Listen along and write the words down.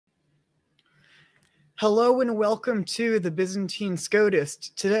Hello and welcome to the Byzantine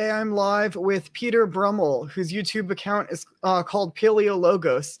Scotist. Today I'm live with Peter Brummel, whose YouTube account is called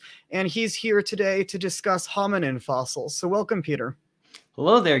Paleologos, and he's here today to discuss hominin fossils. So welcome, Peter.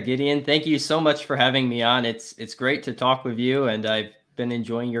 Hello there, Gideon. Thank you so much for having me on. It's great to talk with you, and I've been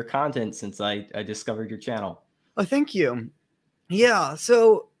enjoying your content since I discovered your channel. Oh, thank you. Yeah,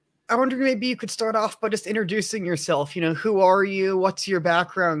 so I wonder maybe you could start off by just introducing yourself. Who are you? What's your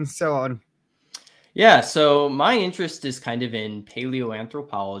background? And so on. Yeah, so my interest is kind of in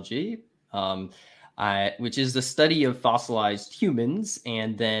paleoanthropology, which is the study of fossilized humans,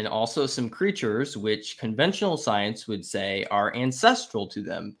 and then also some creatures which conventional science would say are ancestral to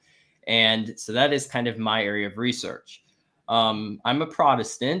them. And so that is kind of my area of research. I'm a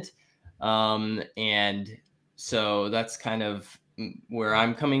Protestant, and so that's kind of where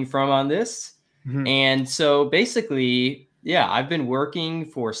I'm coming from on this. Mhm. And so basically, yeah, I've been working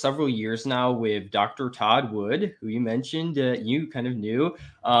for several years now with Dr. Todd Wood, who you mentioned, you kind of knew.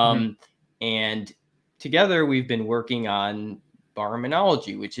 And together we've been working on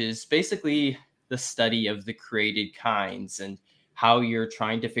baraminology, which is basically the study of the created kinds and how you're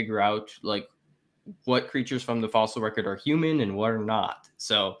trying to figure out like what creatures from the fossil record are human and what are not.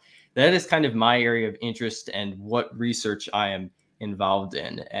 So that is kind of my area of interest and what research I am involved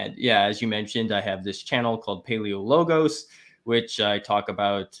in. And yeah, as you mentioned, I have this channel called Paleologos, which I talk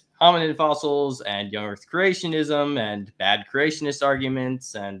about hominin fossils and young earth creationism and bad creationist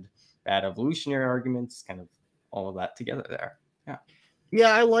arguments and bad evolutionary arguments, kind of all of that together there. Yeah.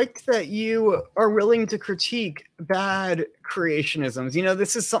 Yeah, I like that you are willing to critique bad creationisms.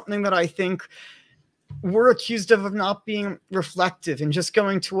 This is something that I think we're accused of not being reflective and just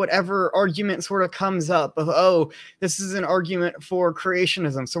going to whatever argument sort of comes up of, oh, this is an argument for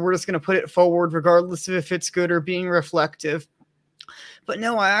creationism, so we're just going to put it forward regardless of if it's good or being reflective. But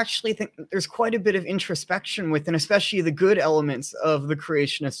no, I actually think there's quite a bit of introspection within, especially the good elements of the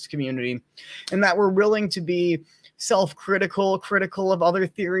creationist community, and that we're willing to be self-critical, critical of other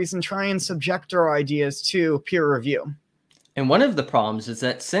theories, and try and subject our ideas to peer review. And one of the problems is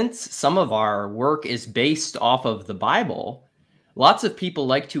that since some of our work is based off of the Bible, lots of people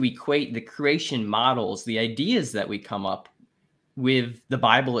like to equate the creation models, the ideas that we come up with the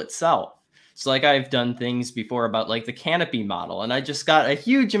Bible itself. So like I've done things before about like the canopy model, and I just got a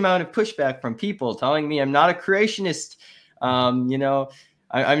huge amount of pushback from people telling me I'm not a creationist. I'm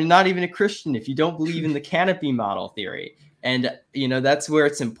not even a Christian if you don't believe in the canopy model theory. And, that's where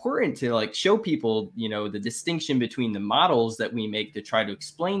it's important to like show people, the distinction between the models that we make to try to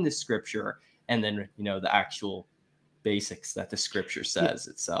explain the scripture and then, the actual basics that the scripture says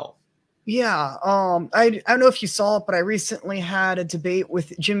itself. Yeah, I don't know if you saw it, but I recently had a debate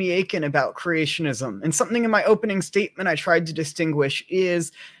with Jimmy Akin about creationism. And something in my opening statement I tried to distinguish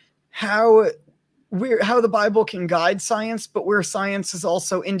is how the Bible can guide science, but where science is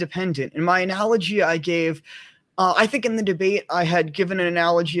also independent. And my analogy I gave, I think in the debate I had given an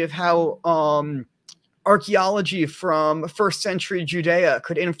analogy of how archaeology from first century Judea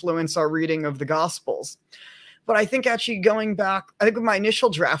could influence our reading of the Gospels. But I think actually going back, I think with my initial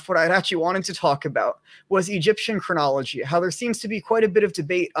draft, what I'd actually wanted to talk about was Egyptian chronology, how there seems to be quite a bit of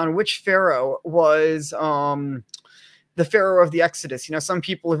debate on which pharaoh was the pharaoh of the Exodus. Some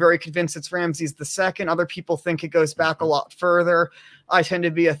people are very convinced it's Ramses II. Other people think it goes back a lot further. I tend to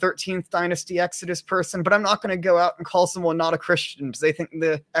be a 13th dynasty Exodus person, but I'm not going to go out and call someone not a Christian because they think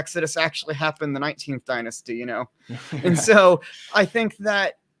the Exodus actually happened in the 19th dynasty, And so I think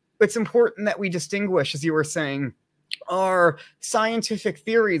that it's important that we distinguish, as you were saying, our scientific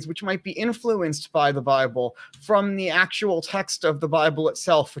theories, which might be influenced by the Bible, from the actual text of the Bible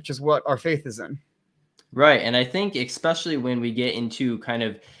itself, which is what our faith is in. Right. And I think especially when we get into kind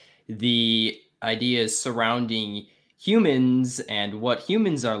of the ideas surrounding humans and what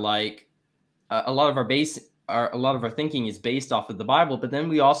humans are like, a lot of our thinking is based off of the Bible, but then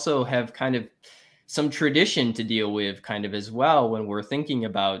we also have kind of some tradition to deal with kind of as well when we're thinking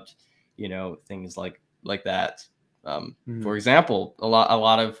about, things like that. For example, a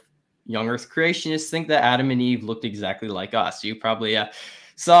lot of young earth creationists think that Adam and Eve looked exactly like us. You probably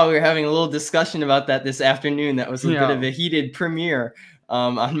saw we were having a little discussion about that this afternoon. That was a bit of a heated premiere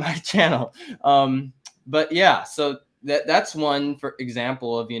on my channel. But yeah, so that's one for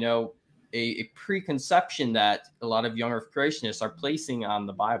example of, a preconception that a lot of young earth creationists are placing on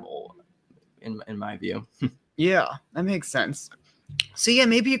the Bible. In my view. Yeah, that makes sense. So yeah,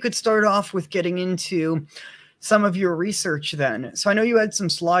 maybe you could start off with getting into some of your research then. So I know you had some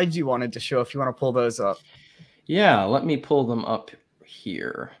slides you wanted to show, if you want to pull those up. Yeah, let me pull them up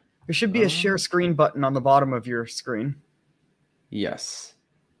here. There should be a share screen button on the bottom of your screen. Yes.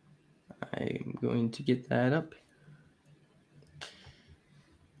 I'm going to get that up.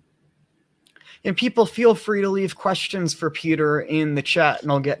 And people, feel free to leave questions for Peter in the chat,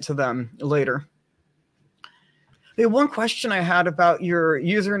 and I'll get to them later. Hey, one question I had about your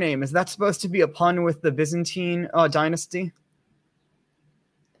username, is that supposed to be a pun with the Byzantine dynasty?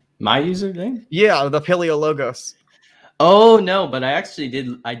 My username? Yeah, the Paleologos. Oh no, but I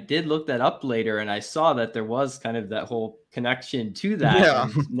did look that up later, and I saw that there was kind of that whole connection to that. Yeah.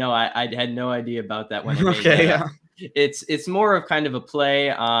 And no, I had no idea about that when I made Okay, that up. It's more of kind of a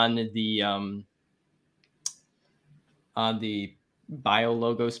play on the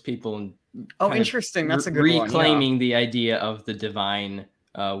biologos people, and oh, interesting. That's a good reclaiming one. the idea of the divine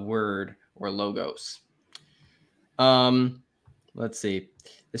word or logos. Let's see.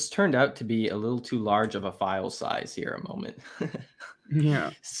 This turned out to be a little too large of a file size here a moment.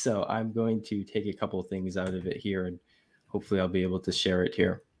 Yeah. So I'm going to take a couple of things out of it here, and hopefully I'll be able to share it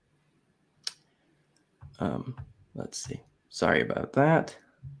here. Let's see. Sorry about that.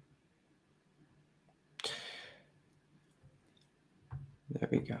 There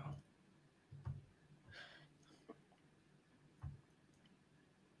we go.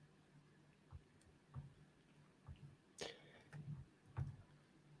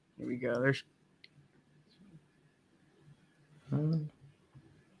 Here we go. There's.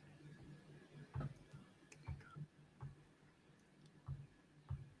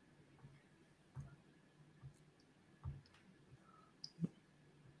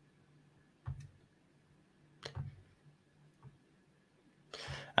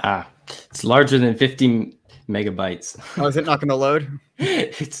 It's larger than 50 megabytes. Oh, is it not going to load?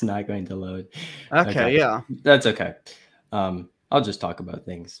 It's not going to load. Okay, yeah. That's okay. I'll just talk about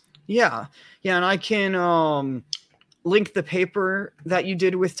things. Yeah. Yeah, and I can link the paper that you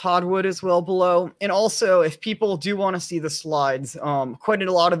did with Todd Wood as well below. And also, if people do want to see the slides, quite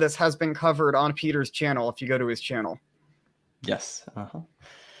a lot of this has been covered on Peter's channel if you go to his channel. Yes.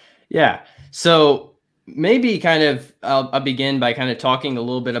 Yeah. So maybe kind of I'll begin by kind of talking a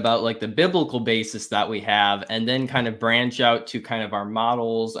little bit about like the biblical basis that we have, and then kind of branch out to kind of our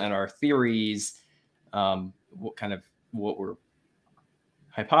models and our theories, what we're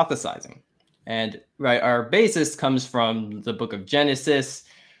hypothesizing. And right, our basis comes from the book of Genesis,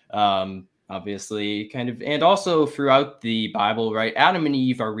 obviously, kind of, and also throughout the Bible, right? Adam and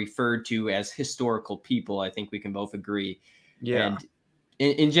Eve are referred to as historical people. I think we can both agree. Yeah.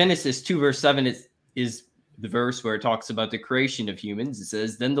 And in Genesis 2, verse 7, is the verse where it talks about the creation of humans. It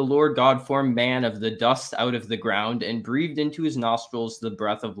says, "Then the Lord God formed man of the dust out of the ground and breathed into his nostrils the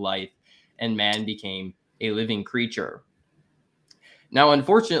breath of life, and man became a living creature." Now,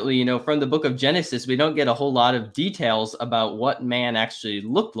 unfortunately, from the book of Genesis, we don't get a whole lot of details about what man actually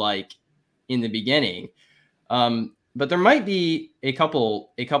looked like in the beginning. But there might be a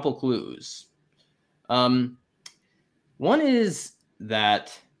couple clues. One is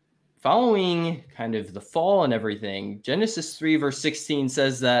that following kind of the fall and everything, Genesis 3 verse 16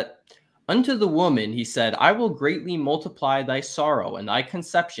 says that unto the woman he said, "I will greatly multiply thy sorrow and thy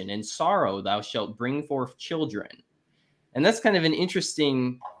conception. In sorrow thou shalt bring forth children." And that's kind of an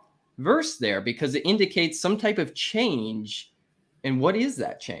interesting verse there, because it indicates some type of change. And what is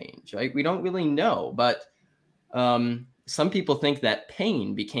that change? Right? We don't really know, but some people think that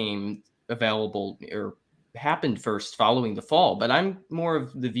pain became available or happened first following the fall. But I'm more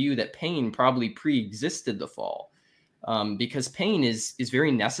of the view that pain probably pre-existed the fall, because pain is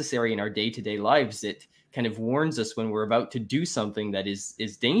very necessary in our day-to-day lives. It kind of warns us when we're about to do something that is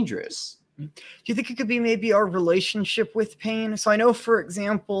dangerous. Do you think it could be maybe our relationship with pain? So I know, for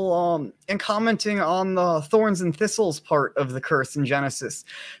example, in commenting on the thorns and thistles part of the curse in Genesis,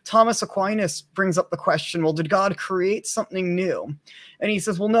 Thomas Aquinas brings up the question, well, did God create something new? And he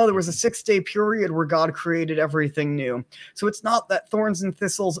says, well, no, there was a 6-day period where God created everything new. So it's not that thorns and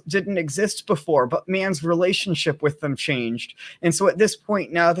thistles didn't exist before, but man's relationship with them changed. And so at this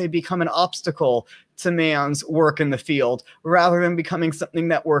point now they become an obstacle to man's work in the field rather than becoming something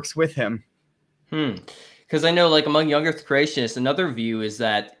that works with him. Because I know, like, among young earth creationists, another view is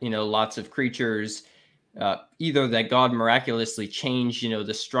that, lots of creatures, either that God miraculously changed,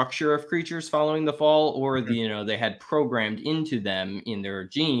 the structure of creatures following the fall, or they had programmed into them in their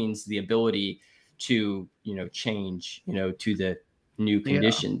genes the ability to, change, to the new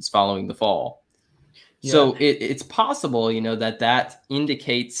conditions following the fall. Yeah. So it's possible, that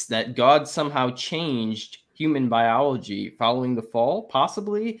indicates that God somehow changed human biology following the fall,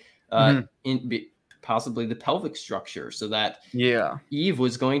 possibly. Possibly the pelvic structure, so that Eve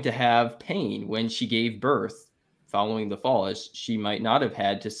was going to have pain when she gave birth following the fall, as she might not have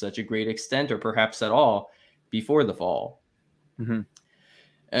had to such a great extent, or perhaps at all, before the fall.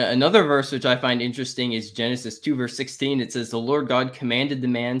 Another verse which I find interesting is Genesis 2, verse 16. It says, "The Lord God commanded the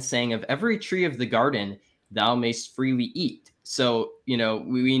man, saying, of every tree of the garden thou mayst freely eat." So,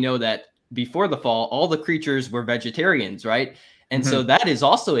 we know that before the fall, all the creatures were vegetarians, right? And so that is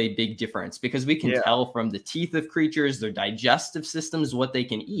also a big difference, because we can tell from the teeth of creatures, their digestive systems, what they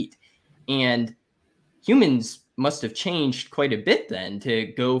can eat. And humans must have changed quite a bit then to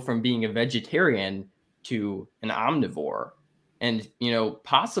go from being a vegetarian to an omnivore. And,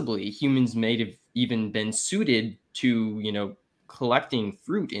 possibly humans may have even been suited to, collecting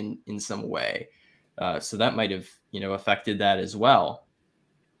fruit in some way. So that might have, affected that as well.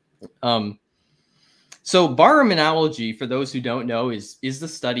 So baraminology, for those who don't know, is the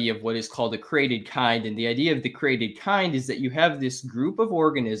study of what is called a created kind. And the idea of the created kind is that you have this group of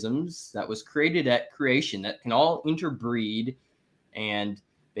organisms that was created at creation that can all interbreed. And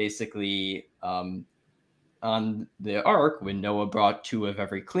basically, on the ark, when Noah brought two of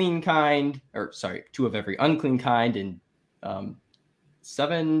every unclean kind, and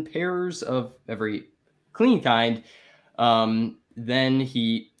 7 pairs of every clean kind, then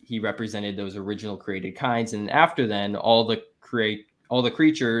he represented those original created kinds. And after then, all the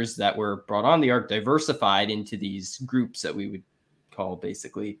creatures that were brought on the ark diversified into these groups that we would call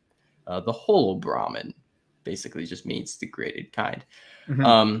basically the holobrahmin. Basically just means the created kind.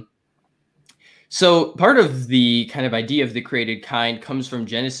 So part of the kind of idea of the created kind comes from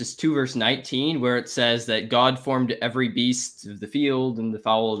Genesis 2, verse 19, where it says that God formed every beast of the field and the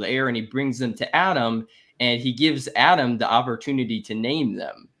fowl of the air, and he brings them to Adam, and he gives Adam the opportunity to name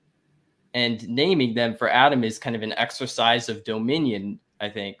them. And naming them for Adam is kind of an exercise of dominion, I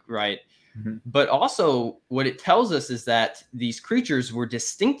think, right? But also what it tells us is that these creatures were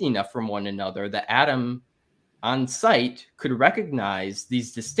distinct enough from one another that Adam on sight could recognize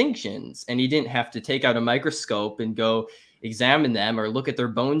these distinctions, and he didn't have to take out a microscope and go examine them or look at their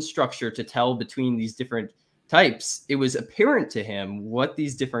bone structure to tell between these different types. It was apparent to him what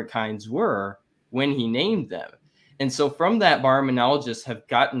these different kinds were when he named them. And so from that, baraminologists have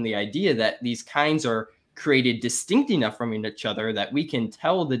gotten the idea that these kinds are created distinct enough from each other that we can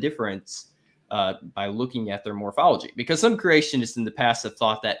tell the difference by looking at their morphology. Because some creationists in the past have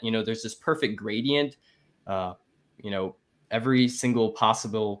thought that, there's this perfect gradient. Every single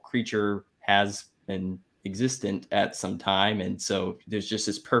possible creature has been existent at some time. And so there's just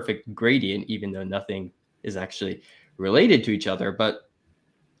this perfect gradient, even though nothing is actually related to each other. But,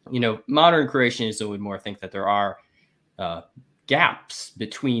 modern creationists would more think that there are gaps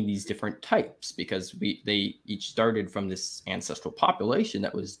between these different types, because they each started from this ancestral population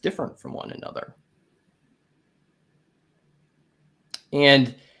that was different from one another.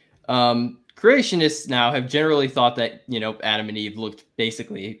 And creationists now have generally thought that, Adam and Eve looked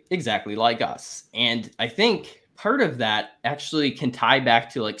basically exactly like us. And I think part of that actually can tie back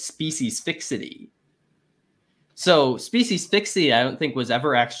to like species fixity. So species fixity, I don't think was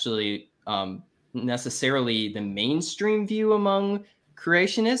ever actually necessarily the mainstream view among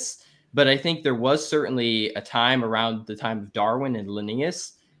creationists, but I think there was certainly a time around the time of Darwin and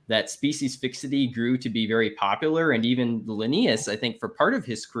Linnaeus that species fixity grew to be very popular. And even Linnaeus, I think for part of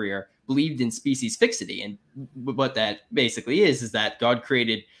his career, believed in species fixity. And what that basically is that God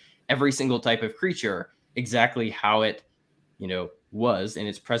created every single type of creature exactly how it, was in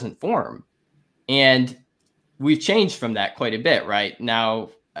its present form. And we've changed from that quite a bit, right? Now,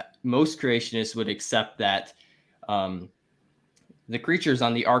 most creationists would accept that the creatures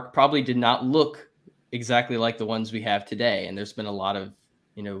on the ark probably did not look exactly like the ones we have today. And there's been a lot of,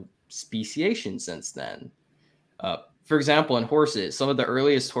 speciation since then. For example, in horses, some of the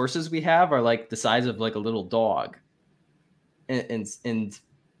earliest horses we have are like the size of like a little dog. And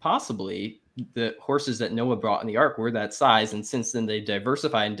possibly the horses that Noah brought in the ark were that size. And since then, they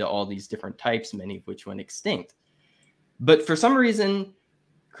diversified into all these different types, many of which went extinct. But for some reason,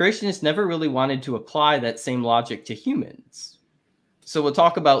 creationists never really wanted to apply that same logic to humans. So we'll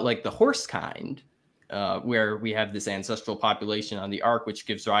talk about like the horse kind, where we have this ancestral population on the ark, which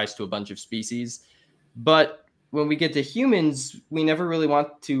gives rise to a bunch of species. But when we get to humans, we never really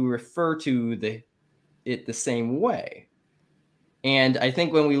want to refer to it the same way. And I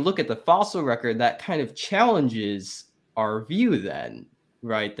think when we look at the fossil record, that kind of challenges our view then,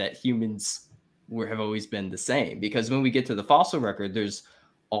 right? That humans have always been the same. Because when we get to the fossil record, there's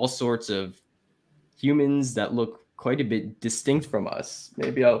all sorts of humans that look quite a bit distinct from us.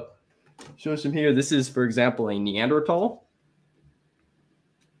 Maybe I'll show some here. This is, for example, a Neanderthal.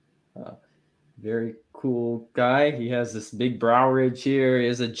 Very cool guy. He has this big brow ridge here. He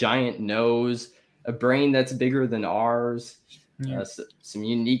has a giant nose, a brain that's bigger than ours, some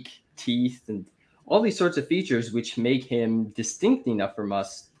unique teeth, and all these sorts of features which make him distinct enough from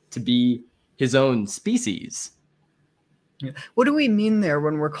us to be his own species. Yeah. What do we mean there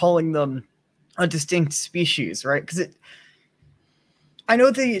when we're calling them a distinct species, right? Because I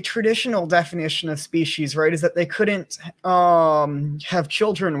know the traditional definition of species, right, is that they couldn't have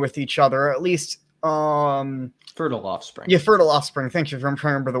children with each other, or at least fertile offspring. Yeah, fertile offspring. Thank you. I'm trying to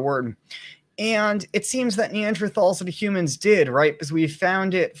remember the word. And it seems that Neanderthals and humans did, right? Because we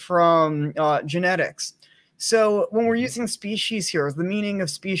found it from genetics. So when we're using species here, is the meaning of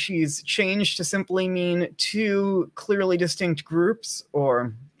species changed to simply mean two clearly distinct groups?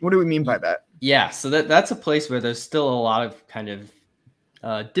 Or what do we mean by that? Yeah, so that's a place where there's still a lot of kind of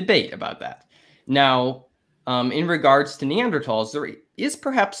debate about that. Now, in regards to Neanderthals, there is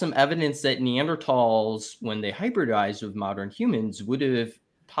perhaps some evidence that Neanderthals, when they hybridized with modern humans, would have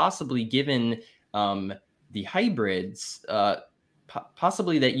possibly given the hybrids,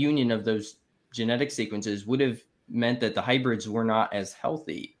 possibly that union of those genetic sequences would have meant that the hybrids were not as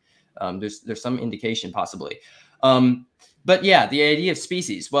healthy. There's some indication possibly. But yeah, the idea of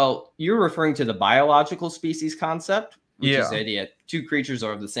species. Well, you're referring to the biological species concept, which is the idea two creatures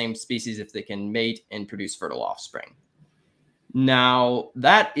are of the same species if they can mate and produce fertile offspring. Now,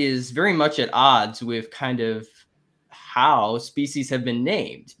 that is very much at odds with kind of how species have been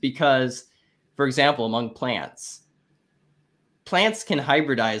named because, for example, among plants can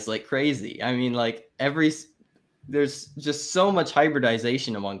hybridize like crazy. I mean, like there's just so much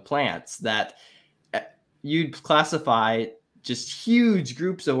hybridization among plants that you'd classify just huge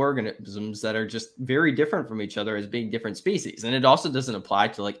groups of organisms that are just very different from each other as being different species. And it also doesn't apply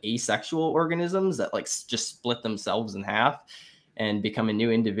to like asexual organisms that like just split themselves in half and become a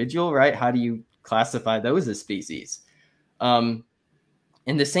new individual, right? How do you classify those as species? And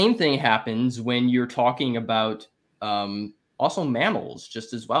the same thing happens when you're talking about also mammals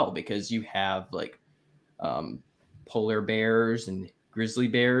just as well, because you have like polar bears and grizzly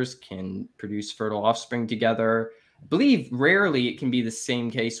bears can produce fertile offspring together. I believe rarely it can be the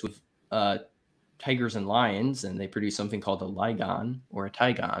same case with tigers and lions, and they produce something called a ligon or a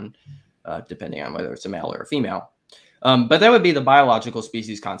tigon, depending on whether it's a male or a female. But that would be the biological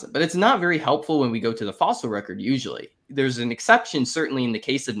species concept. But it's not very helpful when we go to the fossil record usually. There's an exception certainly in the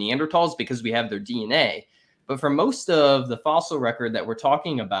case of Neanderthals because we have their DNA. But for most of the fossil record that we're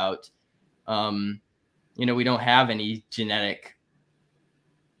talking about, we don't have any genetic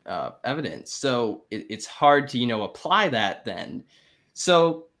evidence. So it's hard to, apply that then.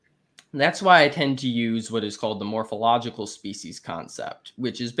 So that's why I tend to use what is called the morphological species concept,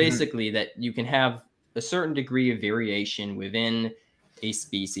 which is basically that you can have a certain degree of variation within a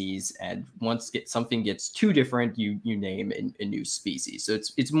species, and once something gets too different, you name a new species. So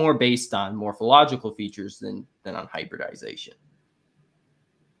it's more based on morphological features than on hybridization.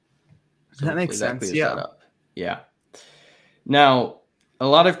 So that makes sense. Yeah. Yeah. Now, a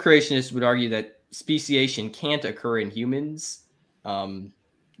lot of creationists would argue that speciation can't occur in humans.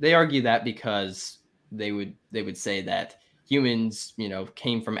 They argue that because they would say that humans,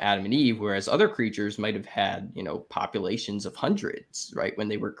 came from Adam and Eve, whereas other creatures might have had, populations of hundreds, right, when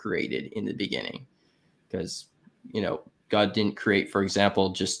they were created in the beginning. Because, God didn't create, for example,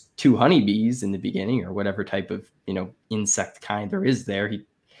 just 2 honeybees in the beginning or whatever type of, insect kind there is there,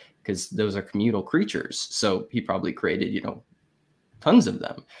 because those are communal creatures. So he probably created, tons of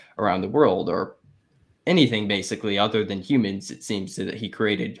them around the world, or anything basically other than humans. It seems that he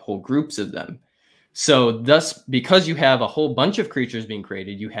created whole groups of them. So thus, because you have a whole bunch of creatures being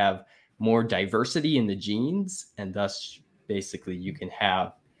created, you have more diversity in the genes, and thus basically you can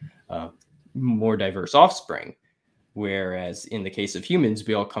have more diverse offspring. Whereas in the case of humans,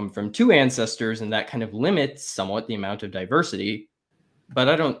 we all come from 2 ancestors, and that kind of limits somewhat the amount of diversity. But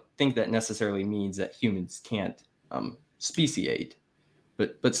I don't think that necessarily means that humans can't speciate.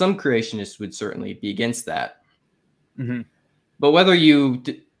 But some creationists would certainly be against that. Mm-hmm. But whether you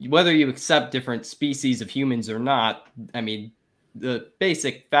accept different species of humans or not, I mean, the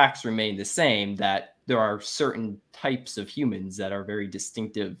basic facts remain the same, that there are certain types of humans that are very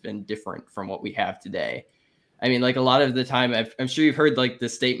distinctive and different from what we have today. I mean, like a lot of the time, I'm sure you've heard like the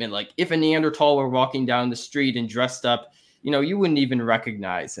statement, like if a Neanderthal were walking down the street and dressed up, you wouldn't even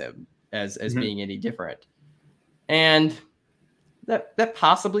recognize him as being any different. And that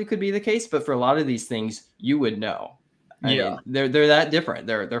possibly could be the case, but for a lot of these things, you would know. I mean, they're that different.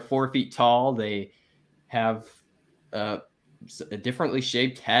 They're 4 feet tall. They have a differently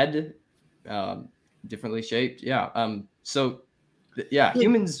shaped head, differently shaped. Yeah. So yeah,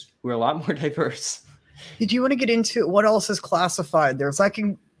 humans were a lot more diverse. Did you want to get into what else is classified there? So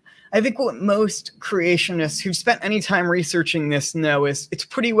I think what most creationists who've spent any time researching this know is it's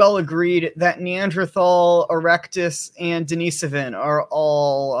pretty well agreed that Neanderthal, Erectus, and Denisovan are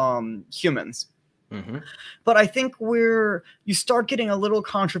all humans. Mm-hmm. But I think where you start getting a little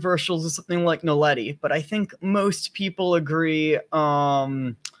controversial is something like Naledi. But I think most people agree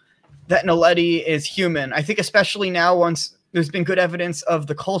that Naledi is human. I think especially now, once there's been good evidence of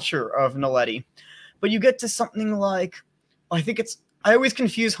the culture of Naledi. But you get to something like, I always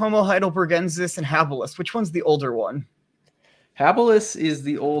confuse Homo heidelbergensis and habilis. Which one's the older one? Habilis is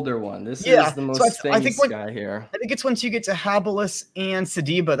the older one. This is the most famous guy here. I think it's once you get to Habilis and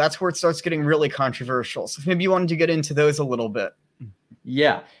Sediba, that's where it starts getting really controversial. So maybe you wanted to get into those a little bit.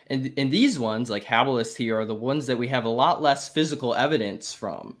 Yeah, and these ones, like Habilis here, are the ones that we have a lot less physical evidence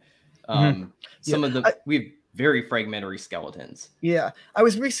from. We have very fragmentary skeletons. Yeah. I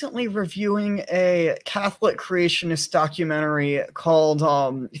was recently reviewing a Catholic creationist documentary called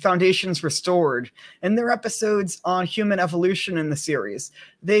Foundations Restored, and their episodes on human evolution in the series.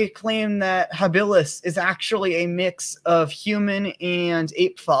 They claim that Habilis is actually a mix of human and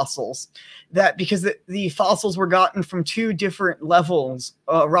ape fossils. That because the fossils were gotten from two different levels,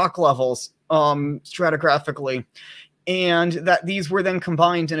 rock levels, stratigraphically, and that these were then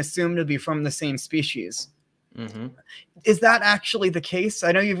combined and assumed to be from the same species. Mm-hmm. Is that actually the case?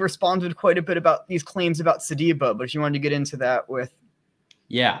 I know you've responded quite a bit about these claims about Sediba, but if you wanted to get into that with...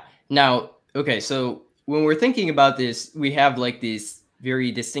 Yeah. Now, okay, so when we're thinking about this, we have like this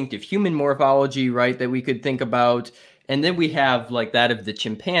very distinctive human morphology, right, that we could think about. And then we have like that of the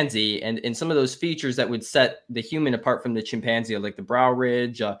chimpanzee, and some of those features that would set the human apart from the chimpanzee, like the brow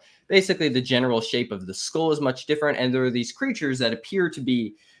ridge, basically the general shape of the skull is much different. And there are these creatures that appear to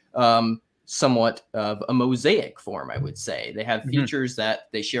be somewhat of a mosaic form, I would say. They have features that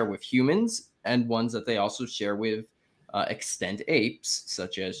they share with humans and ones that they also share with extant apes,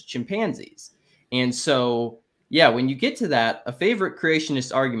 such as chimpanzees. And so, yeah, when you get to that, a favorite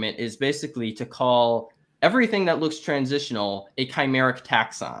creationist argument is basically to call everything that looks transitional a chimeric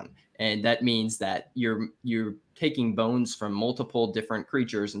taxon. And that means that you're taking bones from multiple different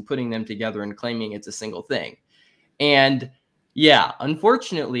creatures and putting them together and claiming it's a single thing. And yeah,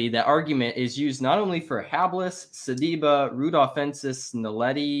 unfortunately, that argument is used not only for Habilis, Sediba, Rudolfensis,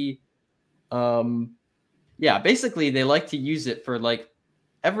 Naledi. Yeah, basically, they like to use it for like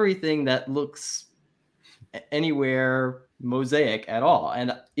everything that looks anywhere mosaic at all.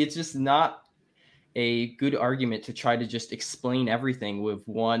 And it's just not a good argument to try to just explain everything with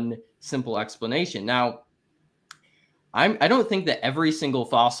one simple explanation. Now, I don't think that every single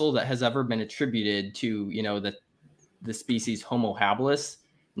fossil that has ever been attributed to, the species Homo habilis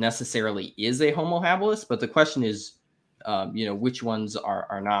necessarily is a Homo habilis, but the question is, which ones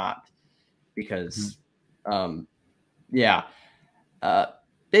are not, because,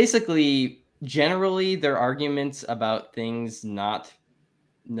 basically, generally, their arguments about things not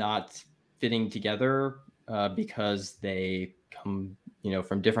fitting together because they come,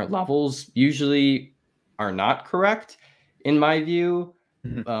 from different levels, usually are not correct, in my view.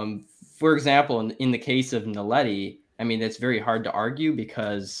 For example, in the case of Naledi, I mean, that's very hard to argue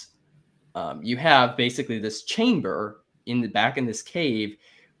because you have basically this chamber back in this cave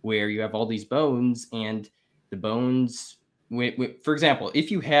where you have all these bones, and the bones, for example, if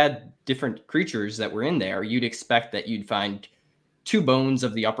you had different creatures that were in there, you'd expect that you'd find two bones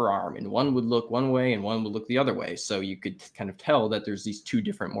of the upper arm, and one would look one way and one would look the other way. So you could kind of tell that there's these two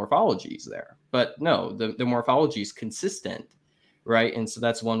different morphologies there. But no, the morphology is consistent. Right. And so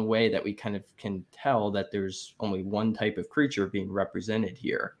that's one way that we kind of can tell that there's only one type of creature being represented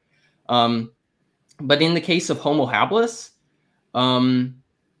here. But in the case of Homo habilis,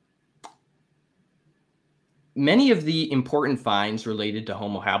 many of the important finds related to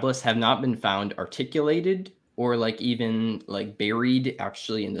Homo habilis have not been found articulated or like even like buried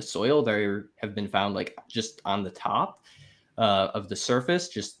actually in the soil. They have been found like just on the top of the surface,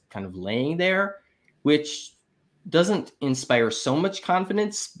 just kind of laying there, which doesn't inspire so much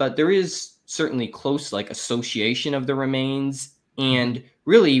confidence, but there is certainly close like association of the remains. And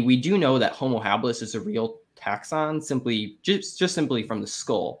really, we do know that Homo habilis is a real taxon, just simply from the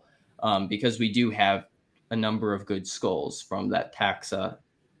skull, because we do have a number of good skulls from that taxon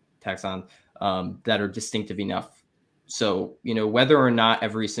that are distinctive enough. So, whether or not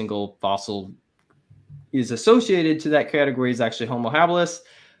every single fossil is associated to that category is actually Homo habilis,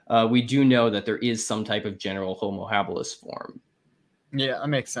 we do know that there is some type of general Homo habilis form. Yeah, that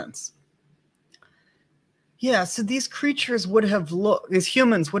makes sense. Yeah, so these creatures these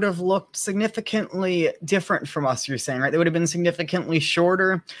humans would have looked significantly different from us, you're saying, right? They would have been significantly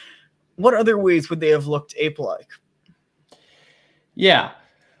shorter. What other ways would they have looked ape-like? Yeah.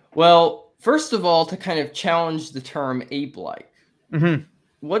 Well, first of all, to kind of challenge the term ape-like, Mm-hmm.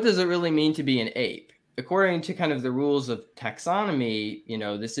 what does it really mean to be an ape? According to kind of the rules of taxonomy,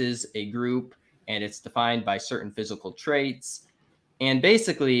 this is a group and it's defined by certain physical traits. And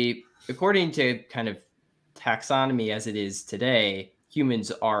basically, according to kind of taxonomy as it is today,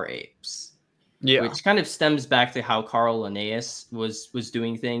 humans are apes, Yeah. which kind of stems back to how Carl Linnaeus was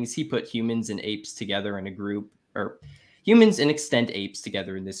doing things. He put humans and apes together in a group, or humans and extant apes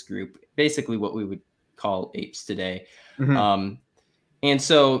together in this group, basically what we would call apes today. Mm-hmm. And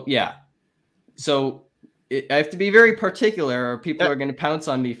so, yeah, so I have to be very particular or people are going to pounce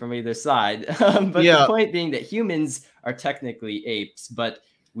on me from either side. But the point being that humans are technically apes, but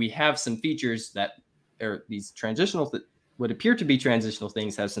we have some features that are these transitional, what appear to be transitional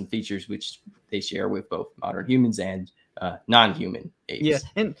things have some features which they share with both modern humans and non-human apes. Yeah,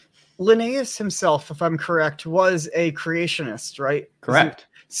 and Linnaeus himself, if I'm correct, was a creationist, right? Correct.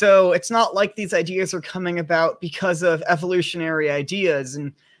 So it's not like these ideas are coming about because of evolutionary ideas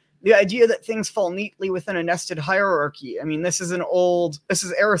and the idea that things fall neatly within a nested hierarchy. I mean, this is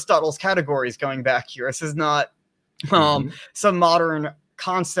Aristotle's categories going back here. This is not some modern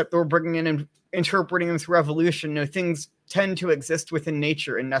concept that we're bringing in and interpreting them through evolution. No, things tend to exist within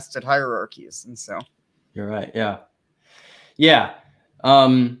nature in nested hierarchies. And so you're right. Yeah. Yeah.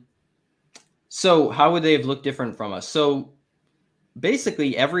 So how would they have looked different from us? So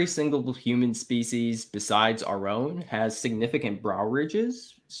basically every single human species besides our own has significant brow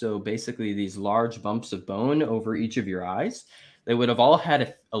ridges. So basically these large bumps of bone over each of your eyes. They would have all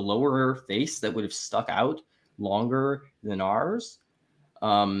had a lower face that would have stuck out longer than ours.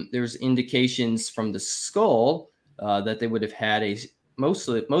 There's indications from the skull that they would have had most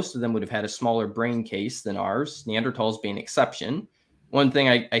of them would have had a smaller brain case than ours, Neanderthals being an exception. One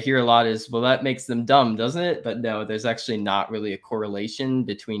thing I hear a lot is, well, that makes them dumb, doesn't it? But no, there's actually not really a correlation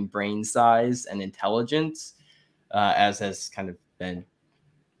between brain size and intelligence, as has kind of been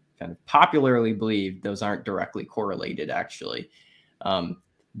popularly believed. Those aren't directly correlated, actually.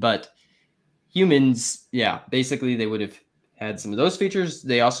 But humans, yeah, basically they would have had some of those features.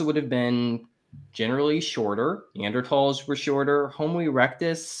 They also would have been generally shorter. Neanderthals were shorter. Homo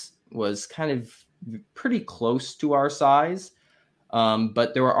erectus was kind of pretty close to our size.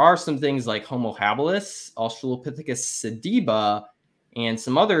 But there are some things like Homo habilis, Australopithecus sediba, and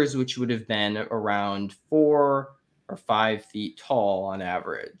some others which would have been around 4 or 5 feet tall on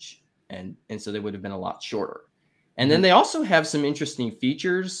average. And so they would have been a lot shorter. And then they also have some interesting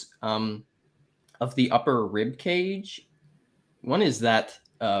features of the upper rib cage. One is that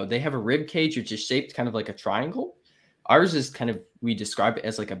they have a rib cage which is shaped kind of like a triangle. Ours is kind of, we describe it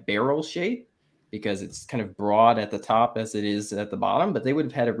as like a barrel shape, because it's kind of broad at the top as it is at the bottom, but they would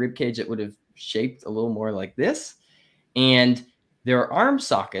have had a rib cage that would have shaped a little more like this. And their arm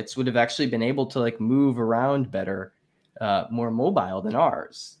sockets would have actually been able to like move around better, more mobile than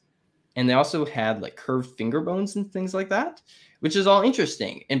ours. And they also had like curved finger bones and things like that, which is all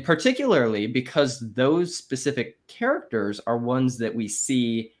interesting. And particularly because those specific characters are ones that we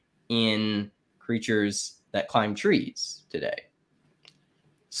see in creatures that climb trees today.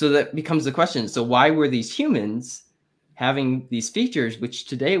 So that becomes the question. So why were these humans having these features, which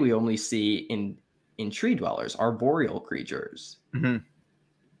today we only see in tree dwellers, arboreal creatures?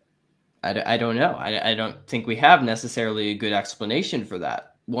 I don't know. I don't think we have necessarily a good explanation for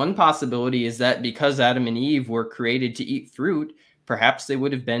that. One possibility is that because Adam and Eve were created to eat fruit, perhaps they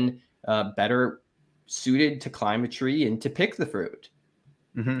would have been better suited to climb a tree and to pick the fruit.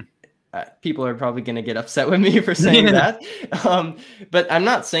 People are probably going to get upset with me for saying that. But I'm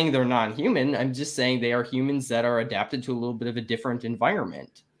not saying they're non-human. I'm just saying they are humans that are adapted to a little bit of a different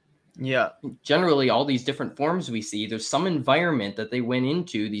environment. Yeah. Generally, all these different forms we see, there's some environment that they went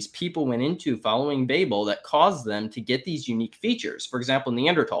into, these people went into following Babel that caused them to get these unique features. For example,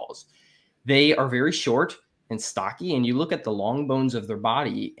 Neanderthals, they are very short and stocky, and you look at the long bones of their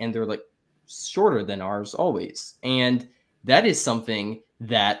body and they're like shorter than ours always. And that is something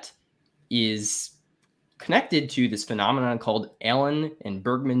that is connected to this phenomenon called Allen and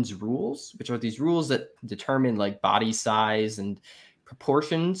Bergman's rules, which are these rules that determine like body size and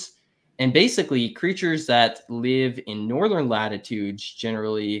proportions. And basically creatures that live in northern latitudes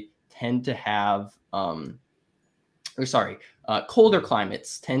generally tend to have, colder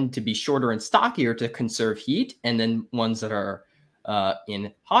climates tend to be shorter and stockier to conserve heat. And then ones that are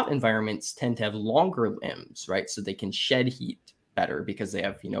in hot environments tend to have longer limbs, right? So they can shed heat better because they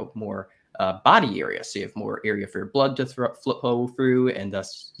have, more body area. So you have more area for your blood to flow through, and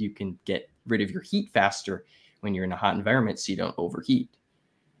thus you can get rid of your heat faster when you're in a hot environment so you don't overheat.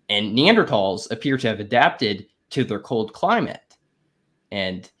 And Neanderthals appear to have adapted to their cold climate.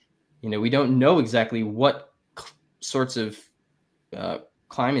 And we don't know exactly what sorts of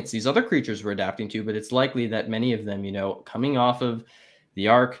climates these other creatures were adapting to, but it's likely that many of them, coming off of the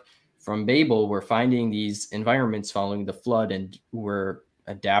Ark from Babel, were finding these environments following the flood and were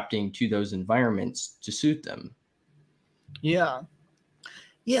adapting to those environments to suit them. Yeah.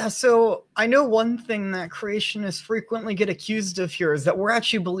 Yeah, so I know one thing that creationists frequently get accused of here is that we're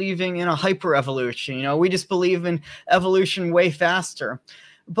actually believing in a hyper-evolution. We just believe in evolution way faster.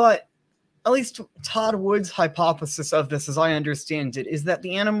 But at least Todd Wood's hypothesis of this, as I understand it, is that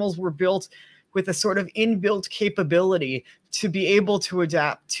the animals were built with a sort of inbuilt capability to be able to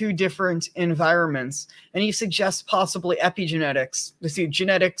adapt to different environments. And he suggests possibly epigenetics. You see,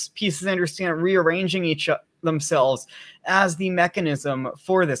 genetics pieces understand rearranging themselves as the mechanism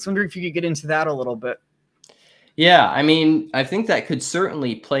for this. I wonder if you could get into that a little bit. Yeah, I mean, I think that could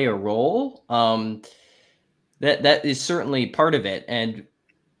certainly play a role. That is certainly part of it. And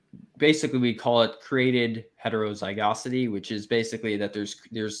basically we call it created heterozygosity, which is basically that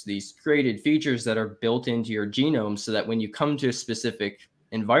there's these created features that are built into your genome so that when you come to a specific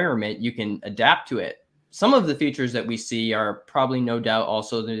environment, you can adapt to it. Some of the features that we see are probably no doubt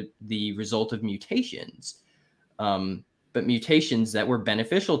also the result of mutations, but mutations that were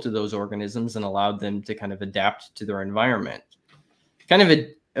beneficial to those organisms and allowed them to kind of adapt to their environment. Kind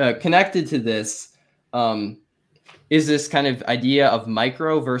of connected to this, is this kind of idea of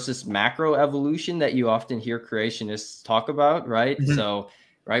micro versus macro evolution that you often hear creationists talk about, right? Mm-hmm. So,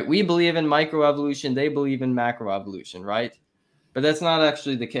 right, we believe in microevolution, they believe in macroevolution, right? But that's not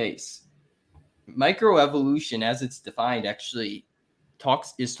actually the case. Microevolution, as it's defined, actually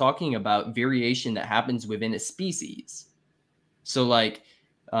is talking about variation that happens within a species. So, like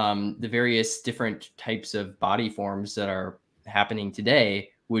the various different types of body forms that are happening today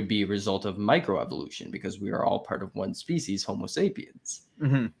would be a result of microevolution because we are all part of one species, Homo sapiens.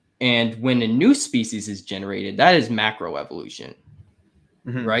 Mm-hmm. And when a new species is generated, that is macroevolution,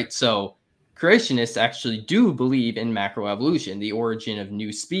 mm-hmm. right? So creationists actually do believe in macroevolution, the origin of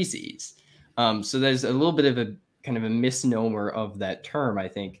new species. So there's a little bit of a kind of a misnomer of that term, I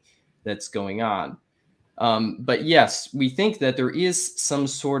think, that's going on. But yes, we think that there is some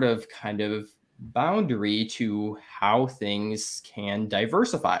sort of kind of boundary to how things can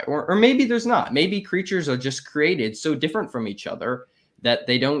diversify, or maybe there's not. Maybe creatures are just created so different from each other that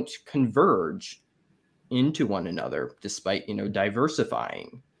they don't converge into one another despite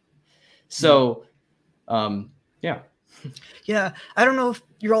diversifying. So yeah I don't know if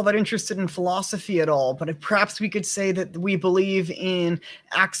you're all that interested in philosophy at all, but perhaps we could say that we believe in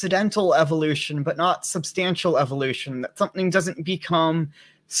accidental evolution but not substantial evolution, that something doesn't become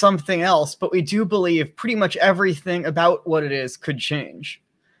something else, but we do believe pretty much everything about what it is could change,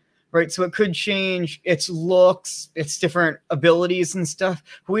 right? So it could change its looks, its different abilities and stuff,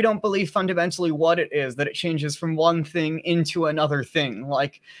 but we don't believe fundamentally what it is, that it changes from one thing into another thing,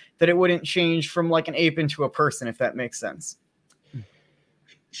 like that it wouldn't change from like an ape into a person, if that makes sense.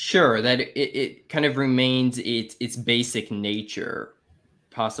 Sure, that it kind of remains its basic nature,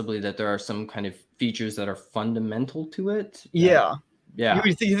 possibly that there are some kind of features that are fundamental to it. Yeah. Yeah.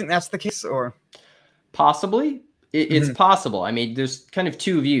 You think that's the case, or? Possibly. It's possible. I mean, there's kind of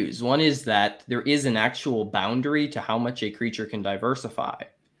two views. One is that there is an actual boundary to how much a creature can diversify.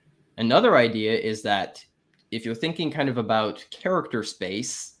 Another idea is that if you're thinking kind of about character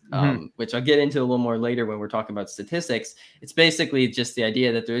space, which I'll get into a little more later when we're talking about statistics, it's basically just the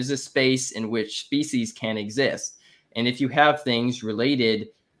idea that there is a space in which species can exist. And if you have things related,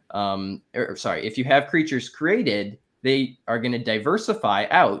 if you have creatures created, they are going to diversify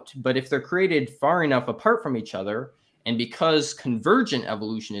out. But if they're created far enough apart from each other, and because convergent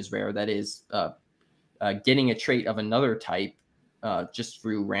evolution is rare, that is getting a trait of another type just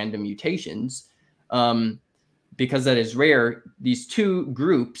through random mutations, because that is rare, these two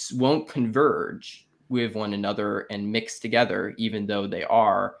groups won't converge with one another and mix together, even though they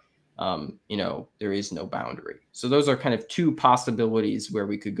are, there is no boundary. So those are kind of two possibilities where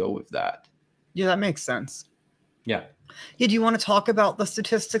we could go with that. Yeah, that makes sense. Yeah. Yeah, do you want to talk about the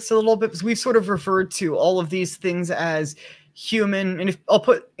statistics a little bit? Because we've sort of referred to all of these things as human, and I'll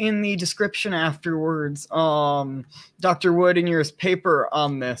put in the description afterwards, Dr. Wood in your paper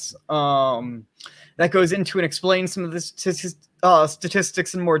on this, that goes into and explains some of the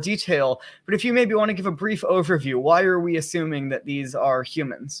statistics in more detail. But if you maybe want to give a brief overview, why are we assuming that these are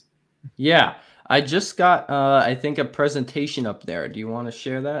humans? Yeah, I just got, I think, a presentation up there. Do you want to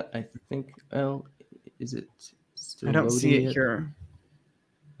share that? I think, is it still I don't see it yet? here.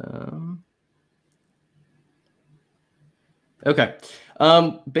 Okay.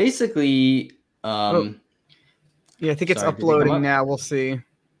 Basically, yeah, I think it's uploading now. We'll see.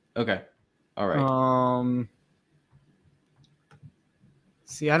 Okay. All right.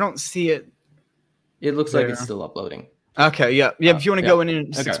 See, I don't see it It looks like there. it's still uploading. Okay, yeah. If you want to Yeah. go in and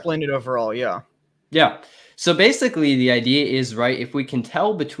just Okay. explain it overall, yeah. Yeah. So basically, the idea is, right, if we can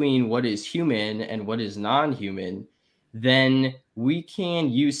tell between what is human and what is non-human, then we can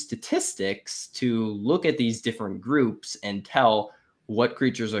use statistics to look at these different groups and tell what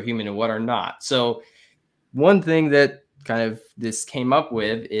creatures are human and what are not. So one thing that kind of this came up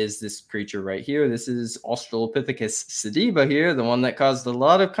with is this creature right here. This is Australopithecus sediba here, the one that caused a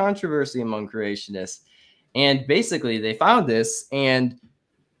lot of controversy among creationists. And basically, they found this and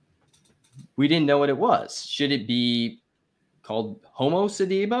we didn't know what it was. Should it be called Homo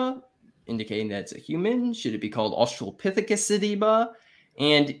sediba, indicating that it's a human? Should it be called Australopithecus sediba?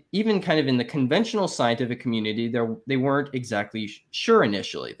 And even kind of in the conventional scientific community, they weren't exactly sure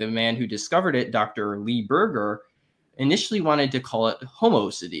initially. The man who discovered it, Dr. Lee Berger, initially wanted to call it Homo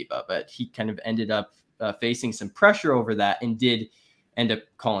sediba, but he kind of ended up facing some pressure over that and did end up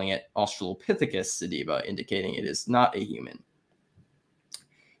calling it Australopithecus sediba, indicating it is not a human.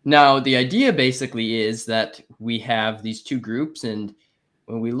 Now, the idea basically is that we have these two groups, and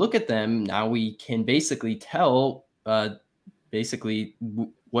when we look at them, now we can basically tell what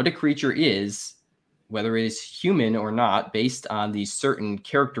a creature is, whether it is human or not, based on these certain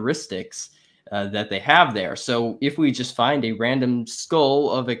characteristics that they have there. So if we just find a random skull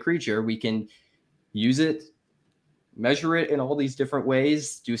of a creature, we can use it, measure it in all these different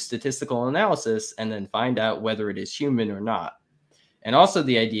ways, do statistical analysis, and then find out whether it is human or not. And also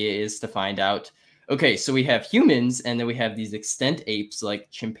the idea is to find out, okay, so we have humans and then we have these extant apes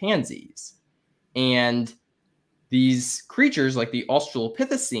like chimpanzees. And these creatures like the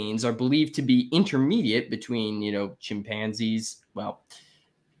Australopithecines are believed to be intermediate between, chimpanzees, well,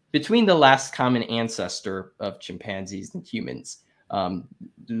 between the last common ancestor of chimpanzees and humans.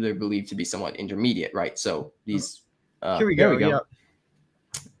 They're believed to be somewhat intermediate, right? So these, Here we there go. we go.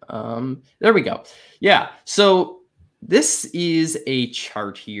 Yeah. There we go. Yeah. So this is a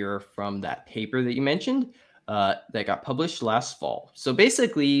chart here from that paper that you mentioned that got published last fall. So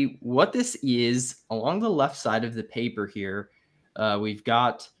basically what this is, along the left side of the paper here, we've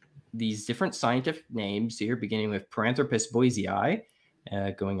got these different scientific names here, beginning with Paranthropus boisei,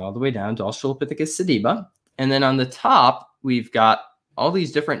 going all the way down to Australopithecus sediba. And then on the top, we've got all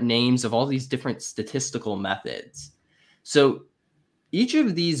these different names of all these different statistical methods. So each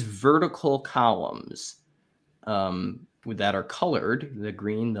of these vertical columns that are colored, the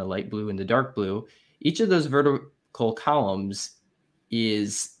green, the light blue, and the dark blue, each of those vertical columns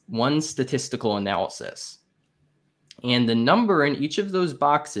is one statistical analysis. And the number in each of those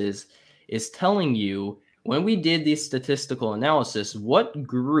boxes is telling you, when we did the statistical analysis, what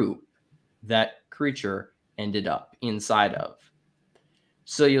group that creature ended up inside of.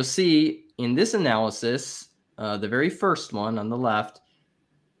 So you'll see in this analysis, the very first one on the left,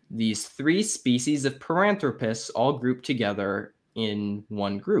 these three species of Paranthropus all grouped together in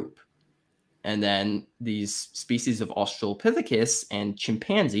one group. And then these species of Australopithecus and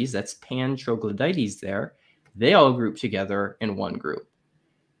chimpanzees, that's Pan troglodytes there, they all group together in one group.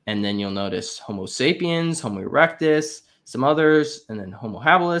 And then you'll notice Homo sapiens, Homo erectus, some others, and then Homo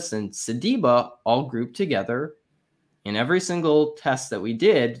habilis and Sediba all grouped together. In every single test that we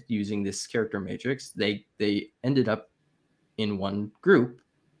did using this character matrix, they ended up in one group,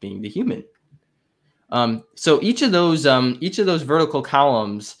 being the human. So each of those vertical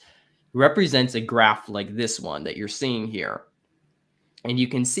columns represents a graph like this one that you're seeing here. And you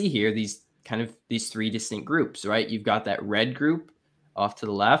can see here these three distinct groups, right? You've got that red group off to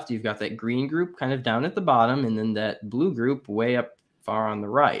the left, you've got that green group kind of down at the bottom, and then that blue group way up far on the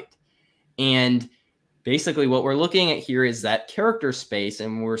right. And basically what we're looking at here is that character space,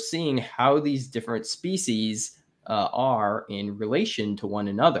 and we're seeing how these different species are in relation to one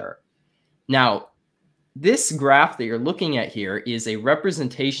another. Now, this graph that you're looking at here is a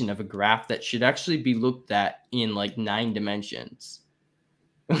representation of a graph that should actually be looked at in like 9 dimensions,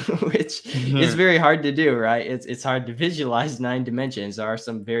 which is very hard to do, right? It's hard to visualize 9 dimensions. There are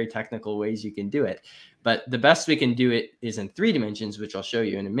some very technical ways you can do it, but the best we can do it is in 3 dimensions, which I'll show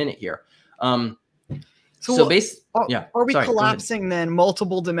you in a minute here. Are we collapsing then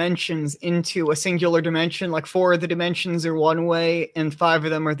multiple dimensions into a singular dimension? Like 4 of the dimensions are one way and 5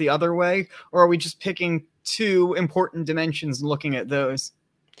 of them are the other way? Or are we just picking 2 important dimensions and looking at those?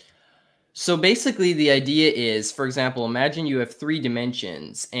 So basically the idea is, for example, imagine you have 3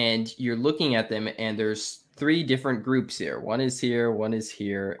 dimensions and you're looking at them and there's 3 different groups here. One is here, one is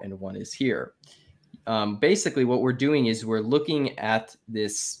here, and one is here. Basically what we're doing is we're looking at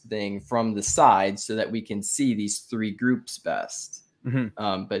this thing from the side so that we can see these 3 groups best.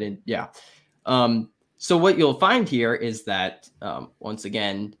 So what you'll find here is that, once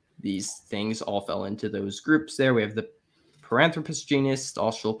again, these things all fell into those groups there. We have the Paranthropus genus,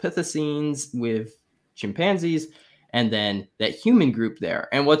 Australopithecines with chimpanzees, and then that human group there.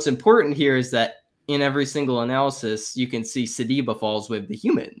 And what's important here is that in every single analysis, you can see Sediba falls with the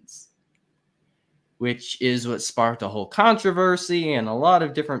humans, which is what sparked a whole controversy and a lot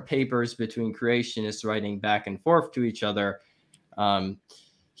of different papers between creationists writing back and forth to each other.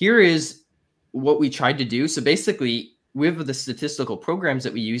 Here is what we tried to do. So basically, with the statistical programs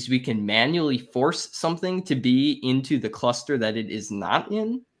that we use, we can manually force something to be into the cluster that it is not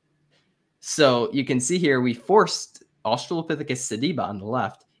in. So you can see here, we forced Australopithecus sediba on the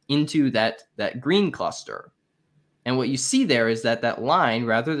left into that green cluster. And what you see there is that line,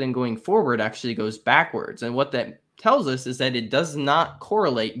 rather than going forward, actually goes backwards. And what that tells us is that it does not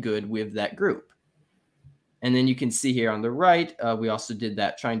correlate good with that group. And then you can see here on the right, we also did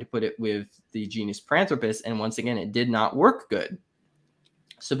that trying to put it with the genus Paranthropus. And once again, it did not work good.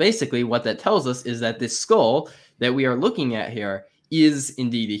 So basically what that tells us is that this skull that we are looking at here is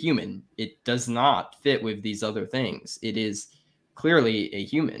indeed a human. It does not fit with these other things. It is clearly a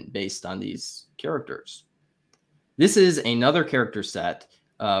human based on these characters. This is another character set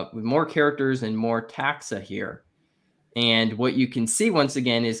with more characters and more taxa here. And what you can see once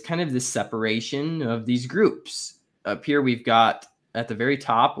again is kind of the separation of these groups. Up here we've got at the very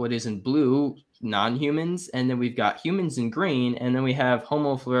top what is in blue, non-humans, and then we've got humans in green, and then we have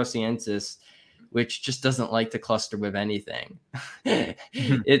Homo floresiensis, which just doesn't like to cluster with anything.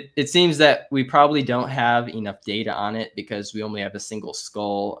 It seems that we probably don't have enough data on it because we only have a single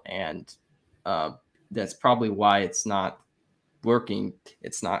skull, and that's probably why it's not working.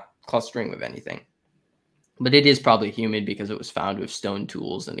 It's not clustering with anything. But it is probably human because it was found with stone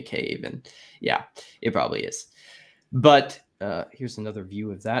tools in a cave. And yeah, it probably is. But here's another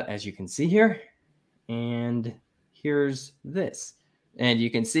view of that, as you can see here. And here's this. And you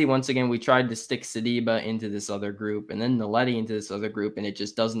can see, once again, we tried to stick Sediba into this other group and then Naledi into this other group, and it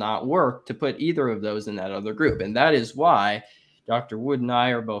just does not work to put either of those in that other group. And that is why Dr. Wood and I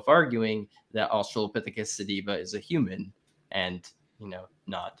are both arguing that Australopithecus sediba is a human and,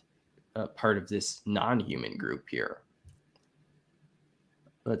 not part of this non-human group here.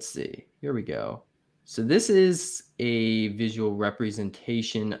 Let's see. Here we go. So this is a visual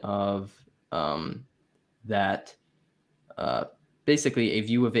representation of basically a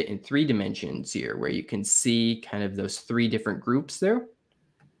view of it in 3 dimensions here, where you can see kind of those 3 different groups there.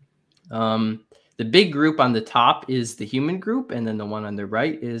 The big group on the top is the human group, and then the one on the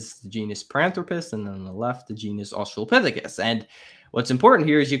right is the genus Paranthropus, and then on the left, the genus Australopithecus. And what's important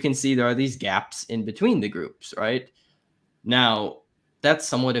here is you can see there are these gaps in between the groups, right? Now, that's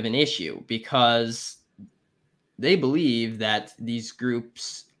somewhat of an issue because they believe that these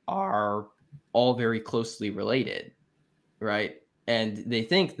groups are all very closely related, right? And they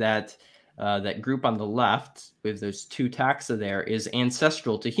think that that group on the left with those 2 taxa there is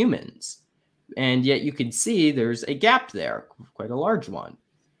ancestral to humans. And yet you can see there's a gap there, quite a large one.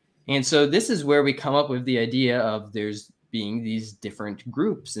 And so this is where we come up with the idea of there's being these different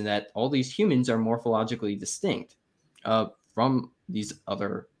groups and that all these humans are morphologically distinct from these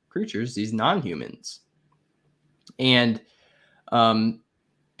other creatures, these non-humans. And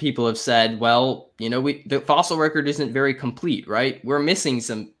people have said, well, the fossil record isn't very complete, right? We're missing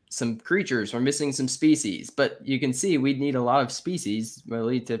some creatures, we're missing some species, but you can see we'd need a lot of species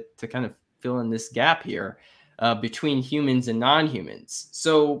really to kind of fill in this gap here between humans and non-humans.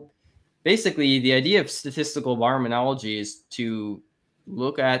 So basically the idea of statistical baraminology is to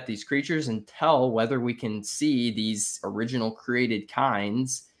look at these creatures and tell whether we can see these original created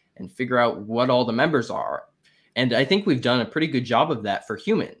kinds and figure out what all the members are. And I think we've done a pretty good job of that for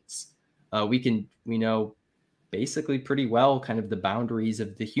humans. We know basically pretty well kind of the boundaries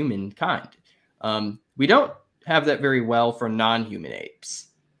of the human kind. We don't have that very well for non-human apes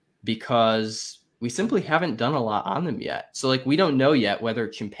because we simply haven't done a lot on them yet. So we don't know yet whether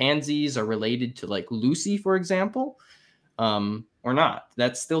chimpanzees are related to Lucy, for example, or not.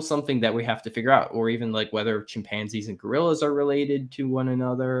 That's still something that we have to figure out, or even whether chimpanzees and gorillas are related to one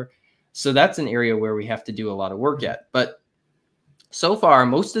another. So that's an area where we have to do a lot of work yet. But so far,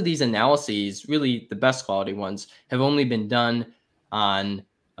 most of these analyses, really the best quality ones, have only been done on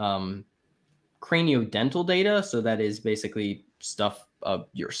craniodental data. So that is basically stuff of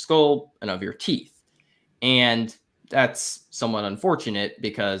your skull and of your teeth. And that's somewhat unfortunate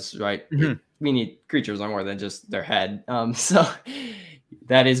because, right, we need creatures on more than just their head. So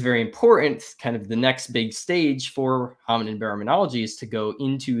that is very important. Kind of the next big stage for hominin baraminology is to go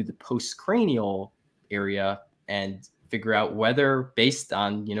into the postcranial area and figure out whether, based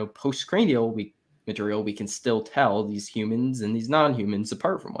on, postcranial material, we can still tell these humans and these non-humans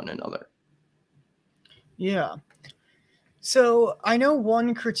apart from one another. Yeah. So I know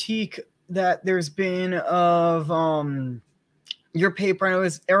one critique that there's been of your paper, I know,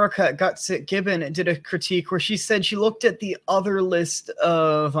 is Erica at Gutsit Gibbon did a critique where she said she looked at the other list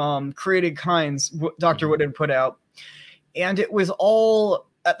of created kinds Dr. Wood had put out, and it was all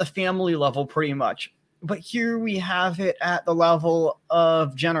at the family level pretty much. But here we have it at the level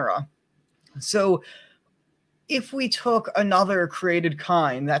of genera. So if we took another created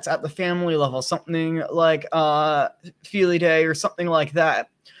kind that's at the family level, something like Felidae or something like that,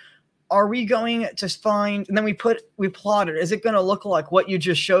 are we going to find, and then we plot it, is it going to look like what you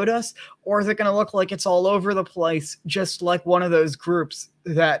just showed us, or is it going to look like it's all over the place, just like one of those groups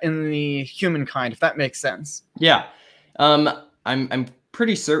that in the humankind, if that makes sense? Yeah. I'm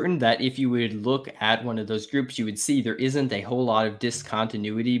pretty certain that if you would look at one of those groups, you would see there isn't a whole lot of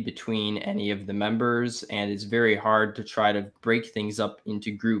discontinuity between any of the members, and it's very hard to try to break things up into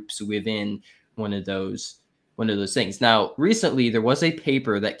groups within one of those things. Now, recently there was a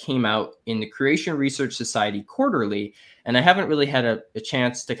paper that came out in the Creation Research Society Quarterly, and I haven't really had a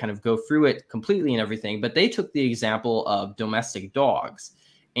chance to kind of go through it completely and everything, but they took the example of domestic dogs.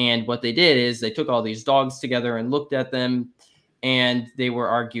 And what they did is they took all these dogs together and looked at them, and they were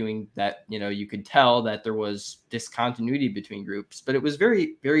arguing that, you could tell that there was discontinuity between groups, but it was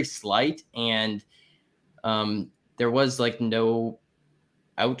very, very slight. And there was like no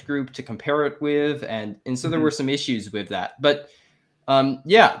out group to compare it with. And so there were some issues with that. But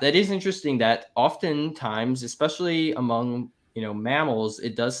yeah, that is interesting that oftentimes, especially among, mammals,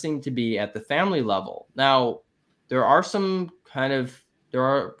 it does seem to be at the family level. Now, there are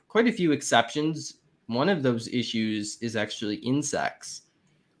quite a few exceptions. One of those issues is actually insects,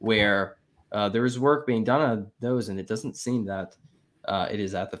 where there is work being done on those, and it doesn't seem that it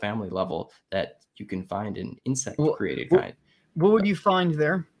is at the family level that you can find an insect created kind. What would you find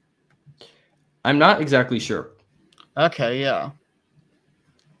there? I'm not exactly sure. Okay, yeah.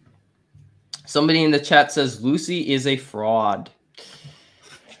 Somebody in the chat says Lucy is a fraud.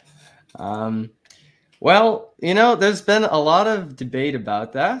 Well, there's been a lot of debate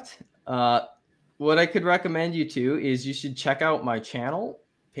about that. What I could recommend you to is you should check out my channel,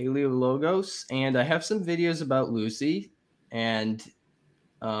 Paleologos, and I have some videos about Lucy, and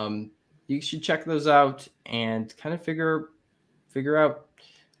you should check those out and kind of figure out,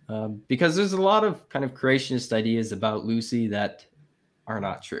 because there's a lot of kind of creationist ideas about Lucy that are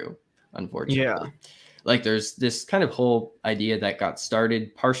not true, unfortunately. Yeah. Like there's this kind of whole idea that got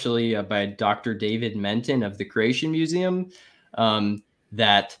started partially by Dr. David Menton of the Creation Museum,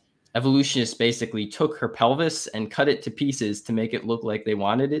 that evolutionists basically took her pelvis and cut it to pieces to make it look like they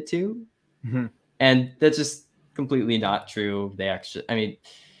wanted it to. And that's just completely not true. The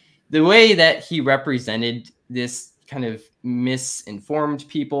way that he represented this kind of misinformed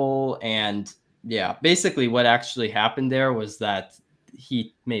people. And yeah, basically what actually happened there was that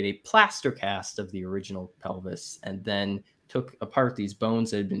he made a plaster cast of the original pelvis and then took apart these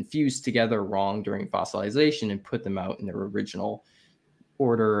bones that had been fused together wrong during fossilization and put them out in their original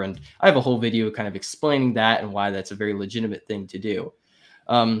order. And I have a whole video kind of explaining that and why that's a very legitimate thing to do.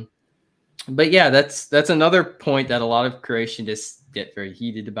 But yeah, that's another point that a lot of creationists get very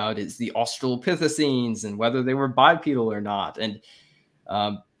heated about, is the Australopithecines and whether they were bipedal or not. And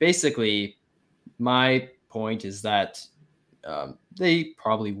basically, my point is that they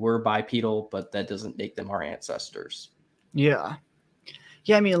probably were bipedal, but that doesn't make them our ancestors. Yeah.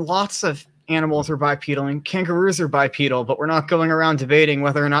 Yeah, I mean, lots of animals are bipedal, and kangaroos are bipedal, but we're not going around debating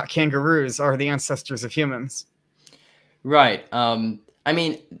whether or not kangaroos are the ancestors of humans. Right. I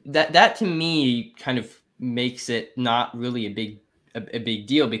mean, that to me kind of makes it not really a big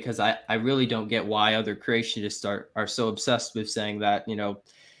deal, because I really don't get why other creationists are so obsessed with saying that,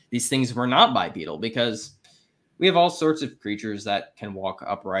 these things were not bipedal, because we have all sorts of creatures that can walk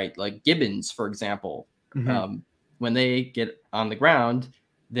upright, like gibbons, for example. When they get on the ground,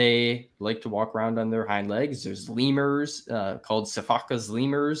 they like to walk around on their hind legs. There's lemurs called Cephacus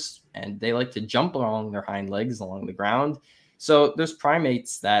lemurs, and they like to jump along their hind legs along the ground. So there's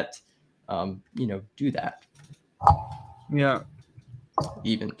primates that, do that. Yeah.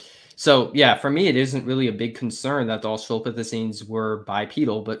 Even. So yeah, for me, it isn't really a big concern that the Australopithecines were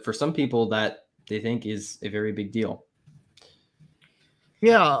bipedal, but for some people that they think is a very big deal.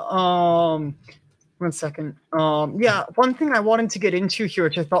 Yeah. 1 second. Yeah, one thing I wanted to get into here,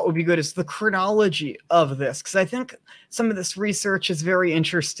 which I thought would be good, is the chronology of this, because I think some of this research is very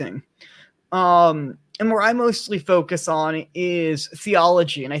interesting. And and where I mostly focus on is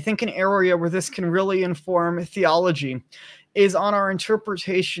theology. And I think an area where this can really inform theology is on our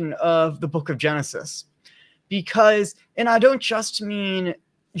interpretation of the book of Genesis. Because, and I don't just mean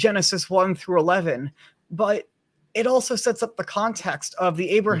Genesis 1 through 11, but it also sets up the context of the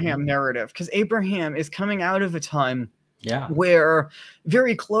Abraham narrative, because Abraham is coming out of a time where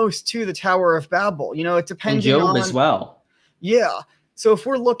very close to the Tower of Babel. You know, it depending and Job on, as well. Yeah. So if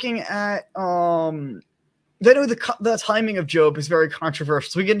we're looking at I know the timing of Job is very controversial.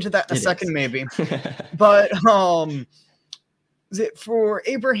 So we get into that in a second, maybe. But for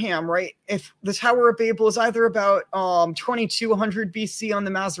Abraham, right? If the Tower of Babel is either about 2200 BC on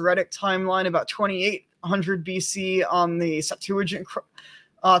the Masoretic timeline, about 2800 BC on the Septuagint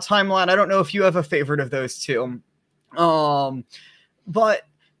timeline. I don't know if you have a favorite of those two. But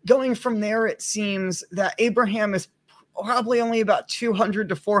going from there, it seems that Abraham is probably only about 200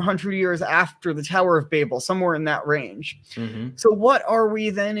 to 400 years after the Tower of Babel, somewhere in that range. So what are we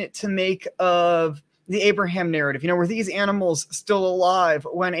then to make of the Abraham narrative? You know, were these animals still alive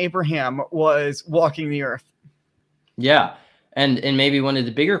when Abraham was walking the earth? Yeah. And maybe one of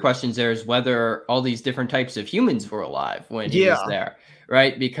the bigger questions there is whether all these different types of humans were alive when he was there,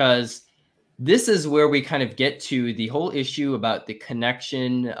 right? Because this is where we kind of get to the whole issue about the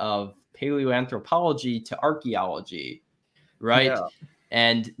connection of paleoanthropology to archaeology, right?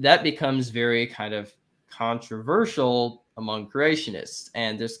 And that becomes very kind of controversial among creationists.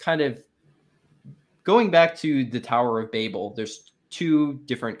 And there's kind of, going back to the Tower of Babel, there's two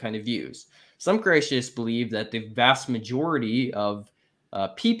different kind of views. Some creationists believe that the vast majority of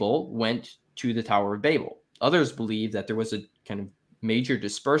people went to the Tower of Babel. Others believe that there was a kind of major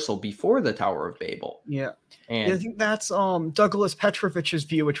dispersal before the Tower of Babel. And I think that's Douglas Petrovich's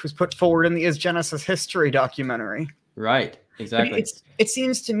view, which was put forward in the Is Genesis History documentary. Right, exactly. It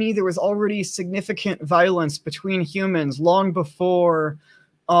seems to me there was already significant violence between humans long before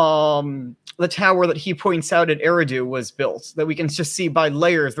the tower that he points out at Eridu was built, that we can just see by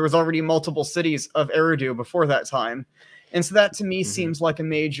layers. There was already multiple cities of Eridu before that time. And so that to me seems like a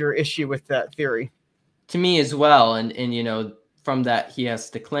major issue with that theory. To me as well. And you know, from that, he has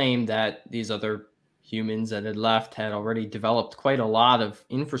to claim that these other humans that had left had already developed quite a lot of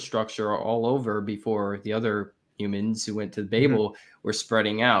infrastructure all over before the other humans who went to Babel were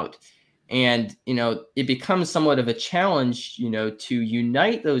spreading out. And, you know, it becomes somewhat of a challenge, you know, to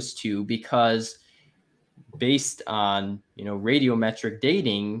unite those two, because based on, you know, radiometric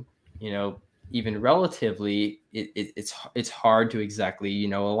dating, you know, even relatively, it's hard to exactly, you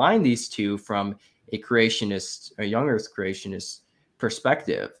know, align these two from a creationist, a young Earth creationist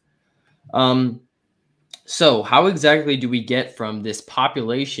perspective. So how exactly do we get from this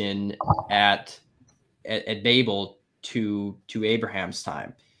population at Babel to Abraham's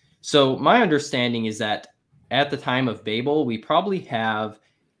time? So my understanding is that at the time of Babel, we probably have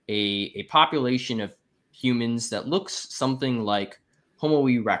a population of humans that looks something like Homo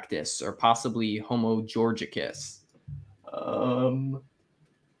erectus or possibly Homo georgicus.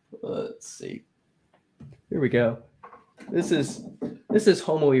 Let's see. Here we go. This is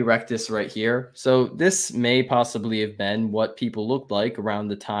Homo erectus right here. So this may possibly have been what people looked like around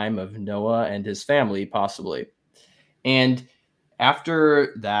the time of Noah and his family, possibly. And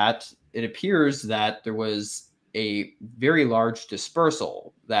after that, it appears that there was a very large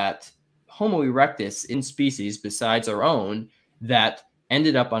dispersal, that Homo erectus in species besides our own that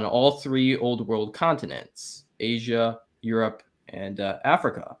ended up on all three old world continents, Asia, Europe, and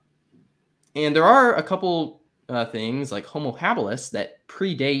Africa. And there are a couple things like Homo habilis that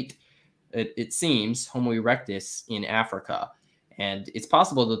predate, it seems, Homo erectus in Africa. And it's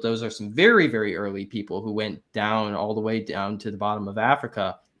possible that those are some very, very early people who went down all the way down to the bottom of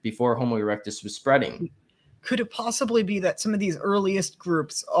Africa before Homo erectus was spreading. Could it possibly be that some of these earliest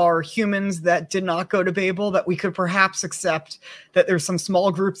groups are humans that did not go to Babel, that we could perhaps accept that there's some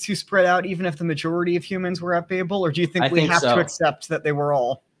small groups who spread out even if the majority of humans were at Babel? Or do you think we have to accept that they were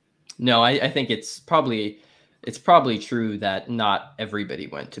all? No, I think it's probably true that not everybody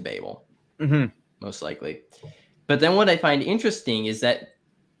went to Babel, most likely. But then what I find interesting is that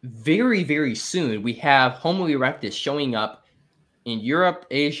very, very soon we have Homo erectus showing up in Europe,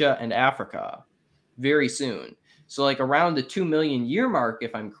 Asia, and Africa very soon. So like around the 2 million year mark,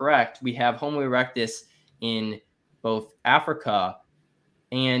 if I'm correct, we have Homo erectus in both Africa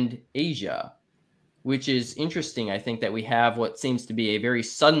and Asia, which is interesting. I think that we have what seems to be a very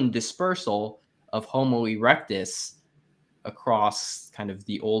sudden dispersal of Homo erectus across kind of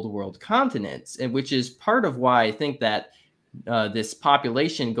the old world continents, and which is part of why I think that this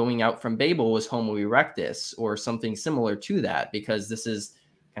population going out from Babel was Homo erectus or something similar to that, because this is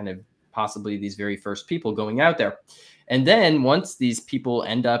kind of possibly these very first people going out there. And then once these people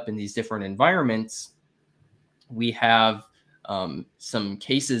end up in these different environments, we have some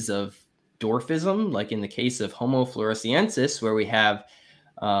cases of dwarfism, like in the case of Homo floresiensis, where we have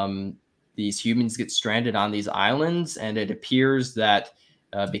these humans get stranded on these islands, and it appears that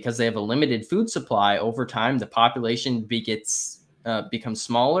because they have a limited food supply, over time the population becomes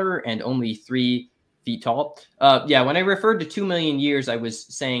smaller and only 3 feet tall. Yeah, when I referred to 2 million years, I was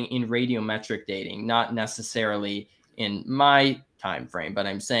saying in radiometric dating, not necessarily in my time frame, but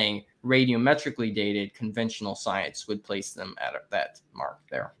I'm saying radiometrically dated conventional science would place them at that mark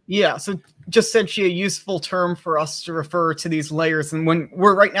there. Yeah, so just essentially a useful term for us to refer to these layers, and when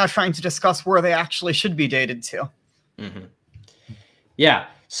we're right now trying to discuss where they actually should be dated to. Mm-hmm. Yeah,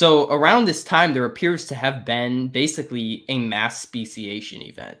 so around this time, there appears to have been basically a mass speciation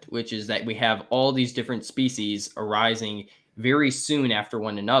event, which is that we have all these different species arising very soon after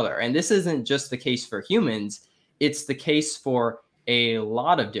one another. And this isn't just the case for humans, it's the case for a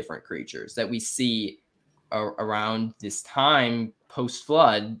lot of different creatures that we see around this time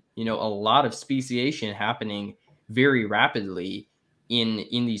post-flood. You know, a lot of speciation happening very rapidly in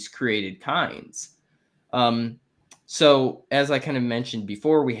these created kinds. So as I kind of mentioned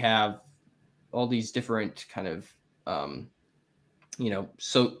before, we have all these different kind of,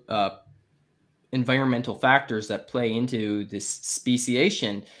 environmental factors that play into this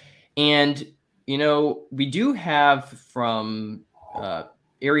speciation. And, you know, we do have from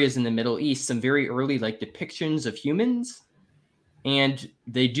areas in the Middle East some very early like depictions of humans, and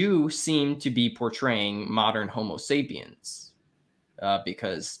they do seem to be portraying modern Homo sapiens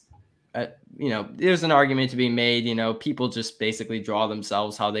because there's an argument to be made, people just basically draw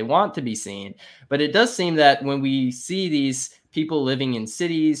themselves how they want to be seen. But it does seem that when we see these people living in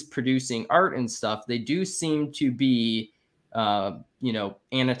cities producing art and stuff, they do seem to be,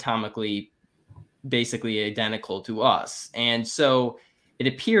 anatomically basically identical to us. And so it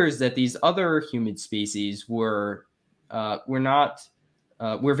appears that these other human species were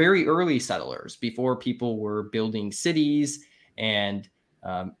very early settlers before people were building cities and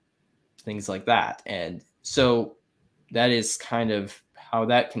things like that. And so that is kind of how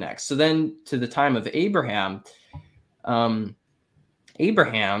that connects. So then to the time of Abraham,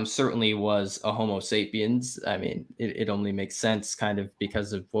 Abraham certainly was a Homo sapiens. I mean, it only makes sense kind of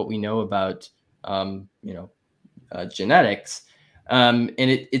because of what we know about, genetics. And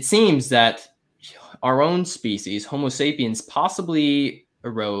it seems that our own species, Homo sapiens, possibly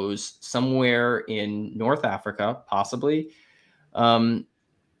arose somewhere in North Africa, possibly, and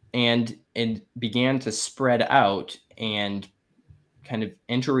began to spread out and kind of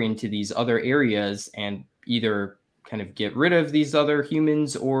enter into these other areas and either kind of get rid of these other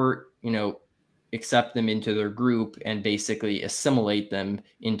humans or, accept them into their group and basically assimilate them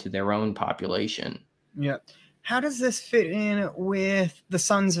into their own population. Yeah. How does this fit in with the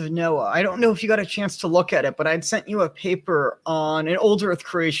sons of Noah? I don't know if you got a chance to look at it, but I'd sent you a paper on an old Earth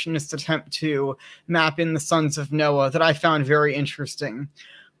creationist attempt to map in the sons of Noah that I found very interesting,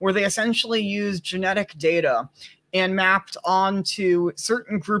 where they essentially used genetic data and mapped onto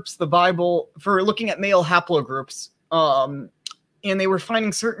certain groups of the Bible for looking at male haplogroups. And they were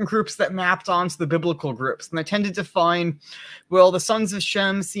finding certain groups that mapped onto the biblical groups. And they tended to find, well, the sons of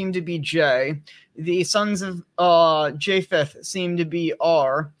Shem seem to be J, the sons of Japheth seem to be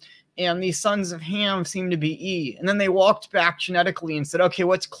R, and the sons of Ham seem to be E. And then they walked back genetically and said, okay,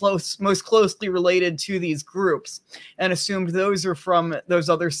 what's most closely related to these groups? And assumed those are from those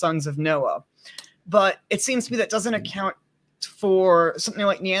other sons of Noah. But it seems to me that doesn't account for something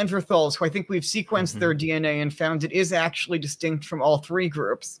like Neanderthals, who I think we've sequenced their DNA and found it is actually distinct from all 3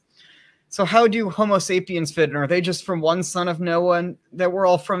 groups. So how do Homo sapiens fit in? Are they just from one son of Noah and that we're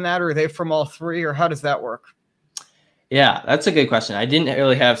all from that, or are they from all 3, or how does that work? Yeah, that's a good question. I didn't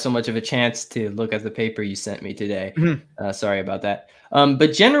really have so much of a chance to look at the paper you sent me today. Sorry about that.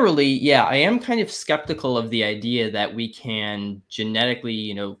 But generally, yeah, I am kind of skeptical of the idea that we can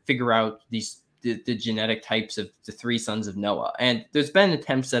genetically, figure out the genetic types of the 3 sons of Noah. And there's been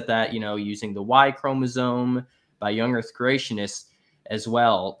attempts at that, using the Y chromosome by young Earth creationists as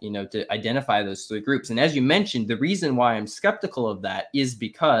well, to identify those 3 groups. And as you mentioned, the reason why I'm skeptical of that is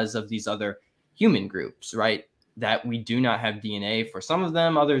because of these other human groups, right? That we do not have DNA for some of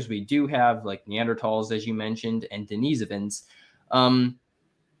them. Others we do have, like Neanderthals, as you mentioned, and Denisovans.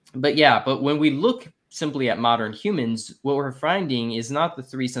 But when we look simply at modern humans, what we're finding is not the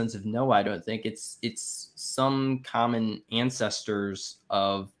 3 sons of Noah. I don't think it's some common ancestors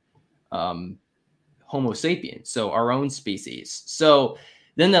of Homo sapiens, so our own species. So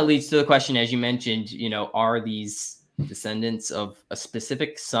then that leads to the question, as you mentioned, are these descendants of a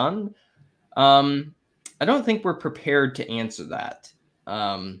specific son? I don't think we're prepared to answer that.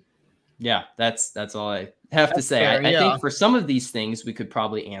 Yeah, that's all I have to That's say. fair, I yeah. think for some of these things, we could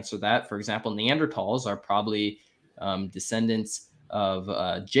probably answer that. For example, Neanderthals are probably descendants of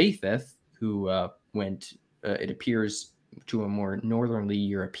Japheth, who went, it appears, to a more northerly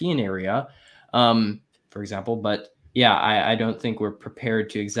European area, for example. But yeah, I don't think we're prepared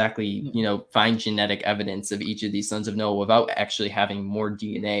to exactly, find genetic evidence of each of these sons of Noah without actually having more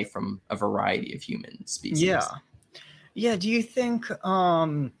DNA from a variety of human Yeah. species. Yeah, do you think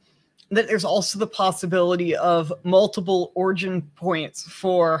that there's also the possibility of multiple origin points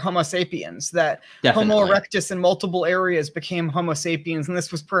for Homo sapiens, that Homo Definitely. erectus in multiple areas became Homo sapiens, and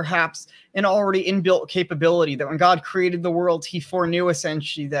this was perhaps an already inbuilt capability that when God created the world, he foreknew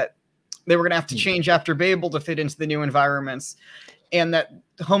essentially that they were going to have to change after Babel to fit into the new environments, and that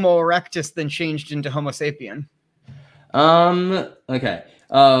Homo erectus then changed into Homo sapien. Okay.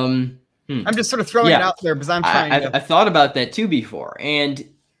 I'm just sort of throwing it out there because I'm trying to. I've thought about that too before. And,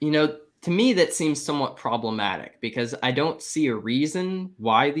 to me, that seems somewhat problematic because I don't see a reason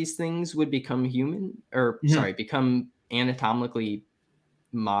why these things would become human, or sorry, become anatomically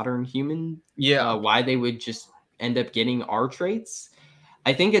modern human. Yeah. Why they would just end up getting our traits.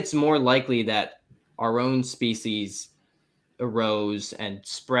 I think it's more likely that our own species arose and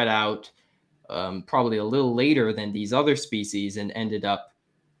spread out probably a little later than these other species and ended up,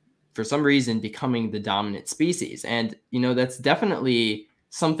 for some reason, becoming the dominant species. And, that's definitely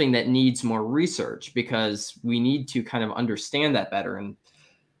something that needs more research because we need to kind of understand that better. And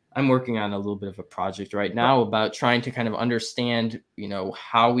I'm working on a little bit of a project right now about trying to kind of understand,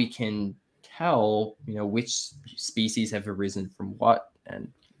 how we can tell, which species have arisen from what and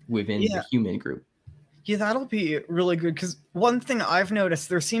within the human group. Yeah, that'll be really good because one thing I've noticed,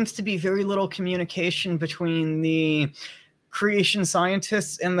 there seems to be very little communication between the creation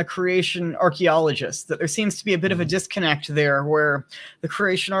scientists and the creation archaeologists, that there seems to be a bit of a disconnect there where the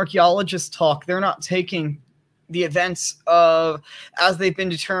creation archaeologists talk, they're not taking the events of as they've been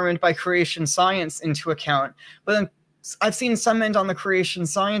determined by creation science into account. But then I've seen some end on the creation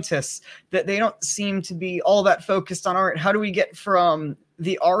scientists that they don't seem to be all that focused on, all right, how do we get from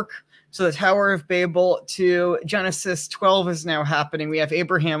the Ark to the Tower of Babel to Genesis 12 is now happening. We have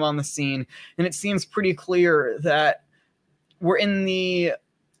Abraham on the scene, and it seems pretty clear that we're in the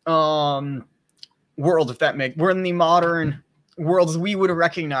world, if that makes, we're in the modern world as we would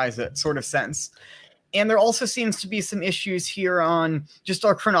recognize it, sort of sense. And there also seems to be some issues here on just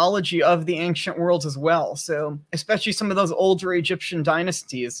our chronology of the ancient worlds as well. So especially some of those older Egyptian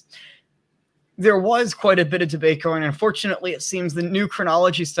dynasties, there was quite a bit of debate going. Unfortunately, it seems the new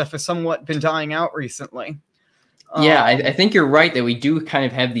chronology stuff has somewhat been dying out recently. Yeah, I think you're right that we do kind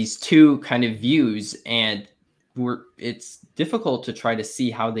of have these two kind of views, and it's difficult to try to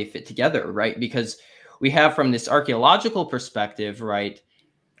see how they fit together, right? Because we have, from this archaeological perspective, right,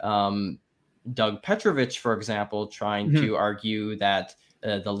 Doug Petrovich, for example, trying to argue that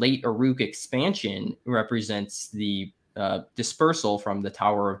the late Uruk expansion represents the dispersal from the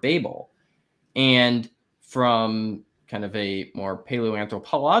Tower of Babel. And from kind of a more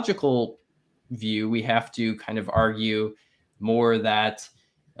paleoanthropological view, we have to kind of argue more that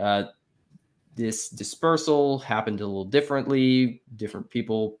this dispersal happened a little differently. Different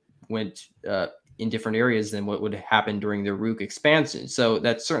people went in different areas than what would happen during the Uruk expansion. So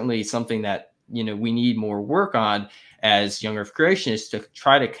that's certainly something that, we need more work on as young Earth creationists, to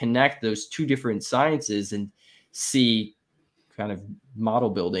try to connect those two different sciences and see kind of model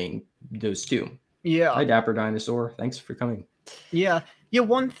building those two. Yeah. Hi, Dapper Dinosaur. Thanks for coming. Yeah. Yeah,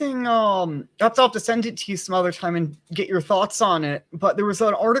 one thing, I'll have to send it to you some other time and get your thoughts on it, but there was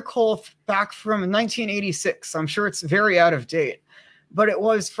an article back from 1986. I'm sure it's very out of date, but it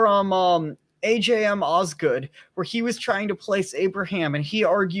was from A.J.M. Osgood, where he was trying to place Abraham, and he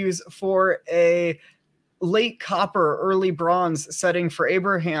argues for a late copper, early bronze setting for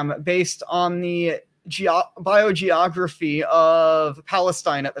Abraham based on the biogeography of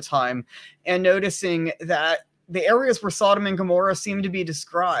Palestine at the time, and noticing that the areas where Sodom and Gomorrah seem to be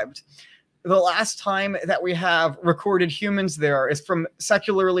described, the last time that we have recorded humans there is from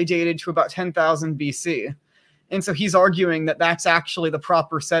secularly dated to about 10,000 BC. And so he's arguing that that's actually the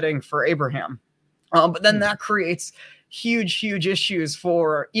proper setting for Abraham. But then that creates huge, huge issues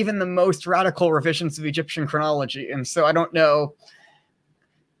for even the most radical revisions of Egyptian chronology. And so I don't know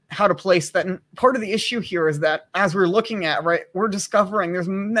how to place that. And part of the issue here is that as we're looking at, right, we're discovering there's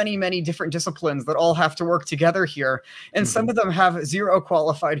many, many different disciplines that all have to work together here. And some of them have zero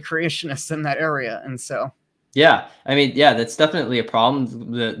qualified creationists in that area. And so... Yeah, I mean, yeah, that's definitely a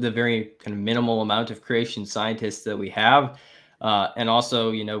problem. The very kind of minimal amount of creation scientists that we have. And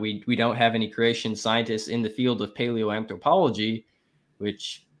also, you know, we don't have any creation scientists in the field of paleoanthropology,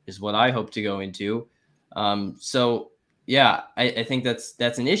 which is what I hope to go into. So yeah, I think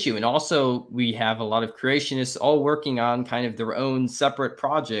that's an issue. And also we have a lot of creationists all working on kind of their own separate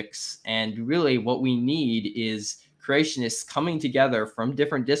projects. And really what we need is creationists coming together from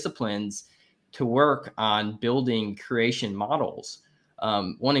different disciplines to work on building creation models.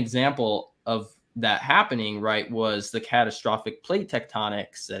 One example of that happening, right, was the catastrophic plate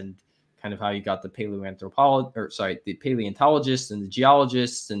tectonics, and kind of how you got the the paleontologists and the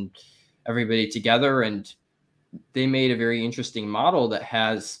geologists and everybody together, and they made a very interesting model that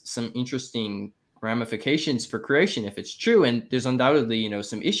has some interesting ramifications for creation if it's true. And there's undoubtedly, you know,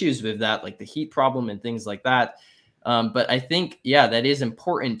 some issues with that, like the heat problem and things like that. But I think, yeah, that is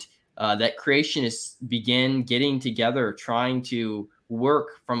important, that creationists begin getting together, trying to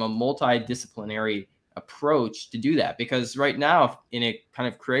work from a multidisciplinary approach to do that. Because right now, in a kind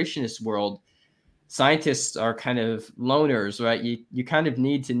of creationist world, scientists are kind of loners, right? You kind of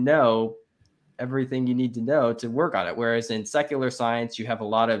need to know everything you need to know to work on it. Whereas in secular science, you have a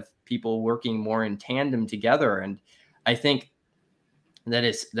lot of people working more in tandem together. And I think that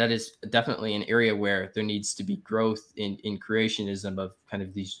is definitely an area where there needs to be growth in creationism, of kind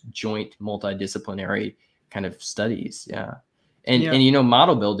of these joint multidisciplinary kind of studies. Yeah. And you know,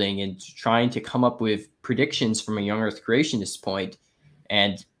 model building and trying to come up with predictions from a young earth creationist point.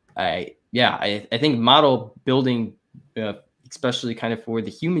 And I think model building, especially kind of for the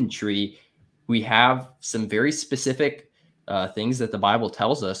human tree, we have some very specific things that the Bible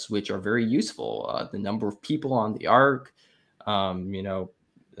tells us, which are very useful. The number of people on the ark, you know,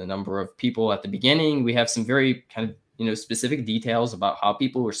 the number of people at the beginning. We have some very kind of, you know, specific details about how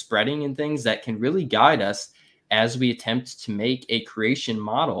people were spreading and things that can really guide us as we attempt to make a creation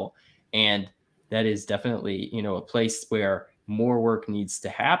model. And that is definitely, you know, a place where more work needs to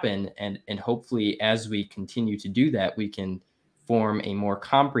happen. And hopefully as we continue to do that, we can form a more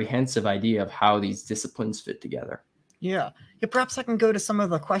comprehensive idea of how these disciplines fit together. Yeah. Perhaps I can go to some of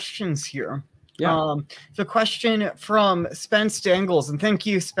the questions here. Yeah. The question from Spence Dangles, and thank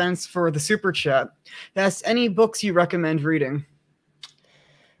you, Spence, for the super chat. That's any books you recommend reading?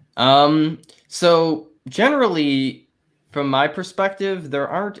 So generally, from my perspective, there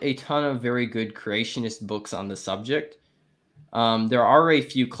aren't a ton of very good creationist books on the subject. There are a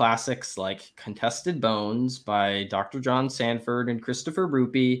few classics like Contested Bones by Dr. John Sanford and Christopher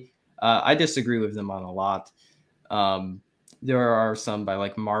Ruppy. I disagree with them on a lot. There are some by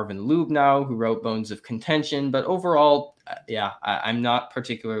like Marvin Lubnow, who wrote Bones of Contention. But overall, I'm not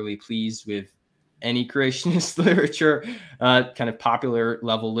particularly pleased with any creationist literature, kind of popular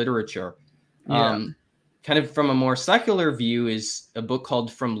level literature. Yeah. Kind of from a more secular view is a book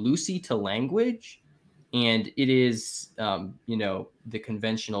called From Lucy to Language. And it is, you know, the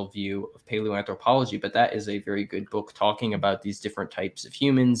conventional view of paleoanthropology, but that is a very good book talking about these different types of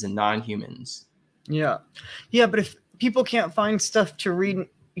humans and non-humans. Yeah. Yeah, but if people can't find stuff to read,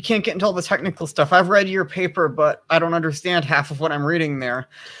 you can't get into all the technical stuff. I've read your paper, but I don't understand half of what I'm reading there.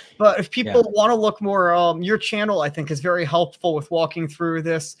 But if people want to look more, your channel, I think, is very helpful with walking through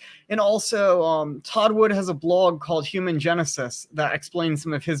this. And also, Todd Wood has a blog called Human Genesis that explains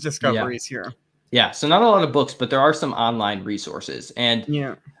some of his discoveries here. Yeah, so not a lot of books, but there are some online resources.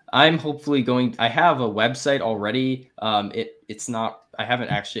 And I'm hopefully I have a website already. It's not, I haven't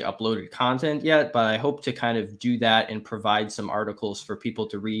actually uploaded content yet, but I hope to kind of do that and provide some articles for people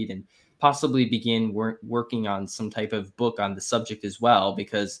to read and possibly begin working on some type of book on the subject as well.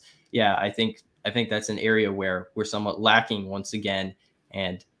 Because I think that's an area where we're somewhat lacking once again,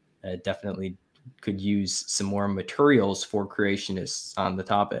 and definitely could use some more materials for creationists on the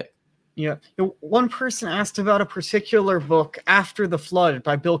topic. Yeah. One person asked about a particular book, After the Flood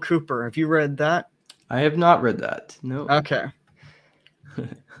by Bill Cooper. Have you read that? I have not read that. No. Okay.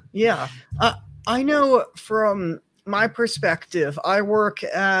 Yeah. I know from my perspective, I work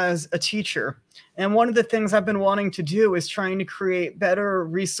as a teacher. And one of the things I've been wanting to do is trying to create better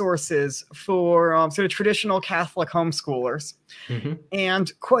resources for sort of traditional Catholic homeschoolers. Mm-hmm.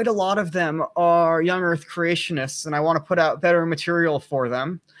 And quite a lot of them are young earth creationists, and I want to put out better material for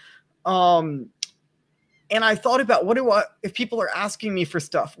them. And I thought about if people are asking me for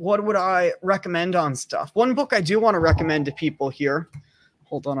stuff, what would I recommend on stuff? One book I do want to recommend to people here.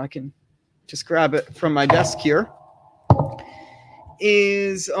 Hold on, I can just grab it from my desk here.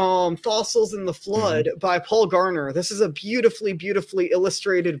 Is Fossils in the Flood by Paul Garner. This is a beautifully, beautifully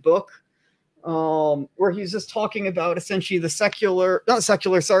illustrated book where he's just talking about essentially the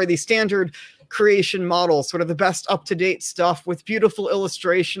standard creation models, sort of the best up-to-date stuff with beautiful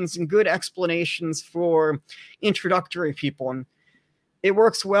illustrations and good explanations for introductory people. And it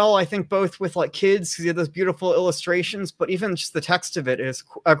works well, I think, both with like kids who have those beautiful illustrations, but even just the text of it is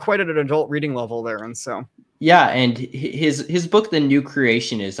quite at an adult reading level there. And so, yeah, and his book, The New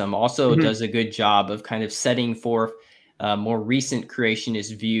Creationism, also does a good job of kind of setting forth more recent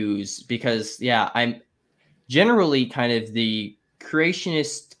creationist views, because I'm generally kind of the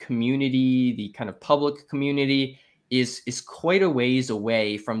creationist community, the kind of public community is quite a ways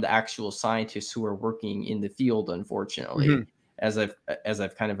away from the actual scientists who are working in the field, unfortunately. As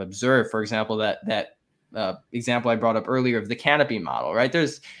I've kind of observed, for example, that example I brought up earlier of the canopy model, right?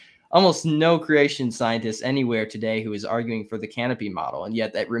 There's almost no creation scientist anywhere today who is arguing for the canopy model, and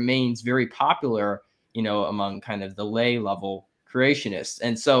yet that remains very popular, among kind of the lay level creationists.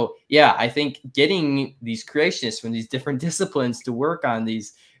 And so, I think getting these creationists from these different disciplines to work on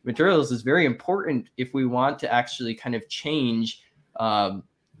these materials is very important if we want to actually kind of change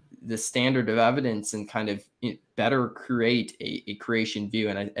the standard of evidence and kind of better create a creation view.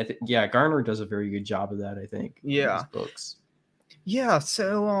 And I think, Garner does a very good job of that, I think, in his books. Yeah,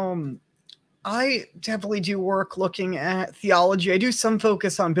 so I definitely do work looking at theology. I do some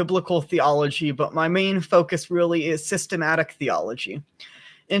focus on biblical theology, but my main focus really is systematic theology.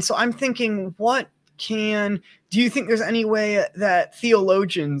 And so I'm thinking, do you think there's any way that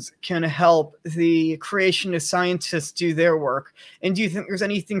theologians can help the creationist scientists do their work? And do you think there's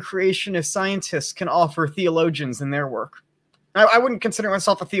anything creationist scientists can offer theologians in their work? I wouldn't consider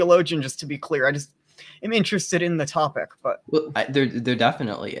myself a theologian, just to be clear. I just am interested in the topic, but there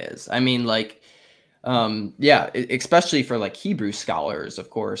definitely is. I mean, like, especially for like Hebrew scholars,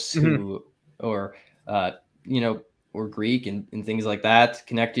 of course, who or Greek and things like that,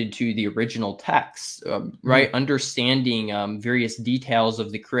 connected to the original text, right? Understanding various details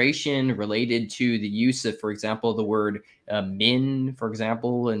of the creation related to the use of, for example, the word min, for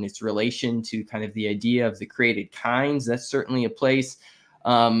example, and its relation to kind of the idea of the created kinds. That's certainly a place.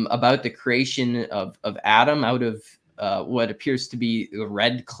 About the creation of Adam out of what appears to be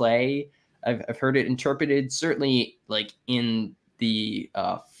red clay. I've heard it interpreted, certainly like in the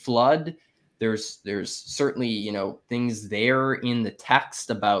flood. There's certainly, things there in the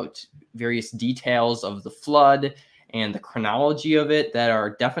text about various details of the flood and the chronology of it that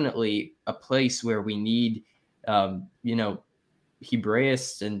are definitely a place where we need,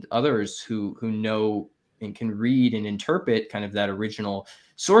 Hebraists and others who know and can read and interpret kind of that original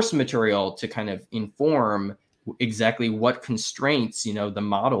source material to kind of inform exactly what constraints, the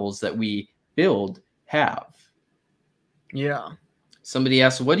models that we build have. Yeah. Somebody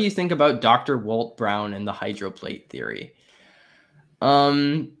asked, what do you think about Dr. Walt Brown and the hydroplate theory?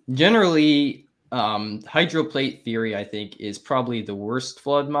 Generally, hydroplate theory, I think, is probably the worst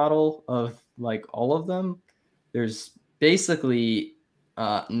flood model of like all of them. There's basically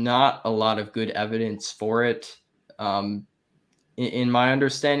not a lot of good evidence for it. In my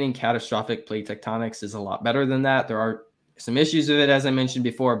understanding, catastrophic plate tectonics is a lot better than that. There are some issues with it, as I mentioned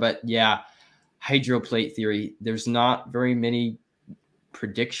before, but hydroplate theory, there's not very many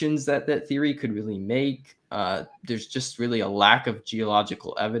predictions that theory could really make. There's just really a lack of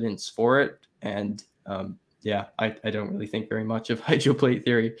geological evidence for it. And I don't really think very much of hydroplate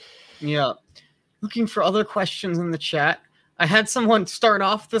theory. Yeah. Looking for other questions in the chat. I had someone start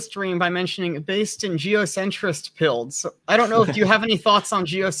off the stream by mentioning based in geocentrist builds. So I don't know if you have any thoughts on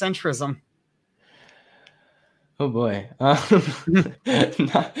geocentrism. Oh boy. Not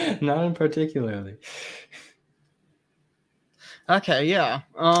in particularly. Okay, yeah.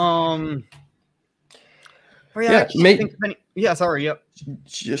 Sorry, yep.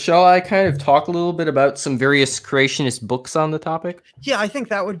 Shall I kind of talk a little bit about some various creationist books on the topic? Yeah, I think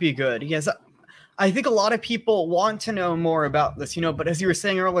that would be good. Yes, I think a lot of people want to know more about this, but as you were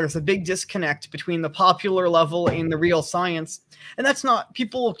saying earlier, there's a big disconnect between the popular level and the real science. And that's not,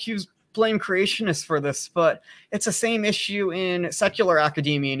 people blame creationists for this, but it's the same issue in secular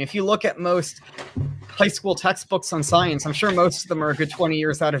academia. And if you look at most high school textbooks on science, I'm sure most of them are a good 20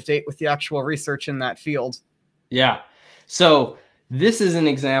 years out of date with the actual research in that field. Yeah. So this is an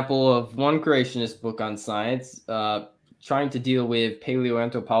example of one creationist book on science, trying to deal with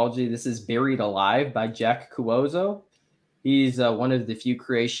paleoanthropology. This is Buried Alive by Jack Cuozzo. He's one of the few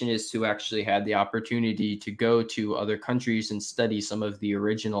creationists who actually had the opportunity to go to other countries and study some of the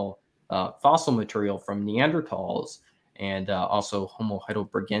original fossil material from Neanderthals and also Homo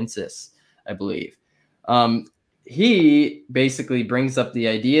heidelbergensis, I believe. He basically brings up the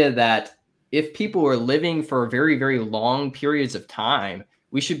idea that if people were living for very, very long periods of time,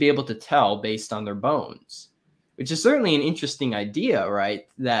 we should be able to tell based on their bones. which is certainly an interesting idea, right?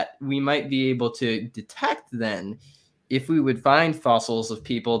 That we might be able to detect then, if we would find fossils of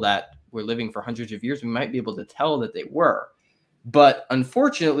people that were living for hundreds of years, we might be able to tell that they were. But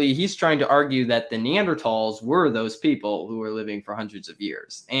unfortunately, he's trying to argue that the Neanderthals were those people who were living for hundreds of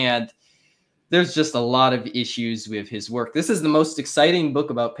years. And there's just a lot of issues with his work. This is the most exciting book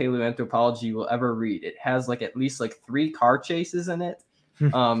about paleoanthropology you will ever read. It has like at least like 3 car chases in it.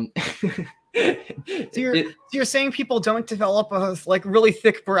 So you're saying people don't develop a like really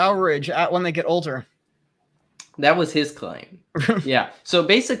thick brow ridge when they get older? That was his claim. Yeah. So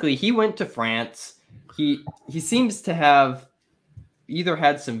basically, he went to France. He seems to have either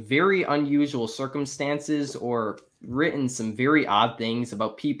had some very unusual circumstances or written some very odd things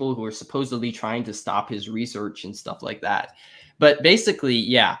about people who are supposedly trying to stop his research and stuff like that. But basically,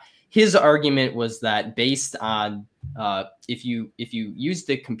 yeah, his argument was that based on if you use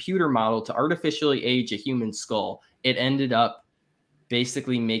the computer model to artificially age a human skull, it ended up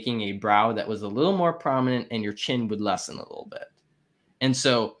basically making a brow that was a little more prominent and your chin would lessen a little bit. And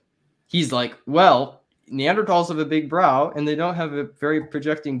so he's like, well, Neanderthals have a big brow and they don't have a very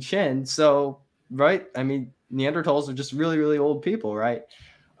projecting chin. So, right. I mean, Neanderthals are just really, really old people, right?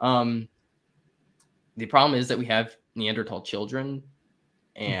 The problem is that we have Neanderthal children.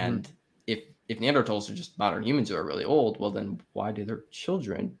 And if Neanderthals are just modern humans who are really old, well, then why do their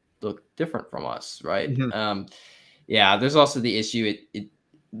children look different from us, right? Yeah, there's also the issue.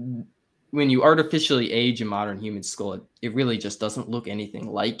 When you artificially age a modern human skull, it really just doesn't look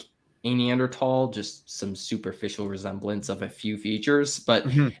anything like a Neanderthal, just some superficial resemblance of a few features. But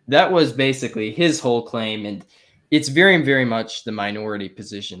that was basically his whole claim. And it's very, very much the minority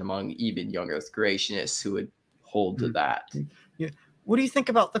position among even young Earth creationists who would hold to that. Yeah. What do you think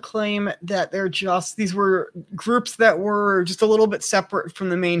about the claim that these were groups that were just a little bit separate from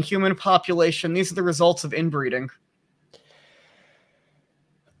the main human population? These are the results of inbreeding.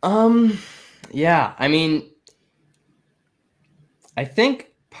 Yeah, I mean, I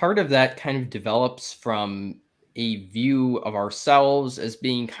think part of that kind of develops from a view of ourselves as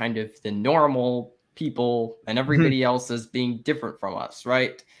being kind of the normal people and everybody else as being different from us,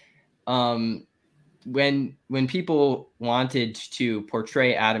 right? When people wanted to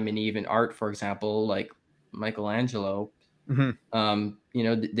portray Adam and Eve in art, for example, like Michelangelo, you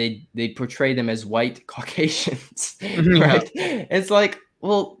know, they portray them as white Caucasians, right? It's like,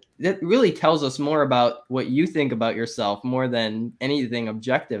 well, that really tells us more about what you think about yourself more than anything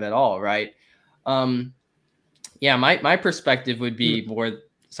objective at all, right? Yeah, my perspective would be more.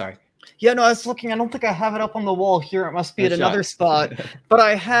 Sorry. Yeah, no, I was looking. I don't think I have it up on the wall here. It must be at another spot. But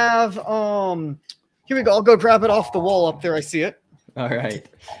I have. Here we go. I'll go grab it off the wall up there. I see it. All right.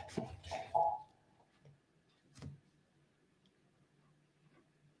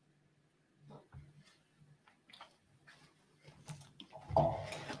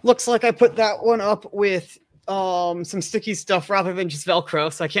 Looks like I put that one up with some sticky stuff rather than just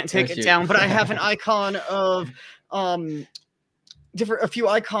Velcro, so I can't take it down. But I have an icon of a few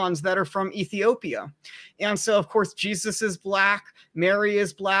icons that are from Ethiopia. And so, of course, Jesus is black, Mary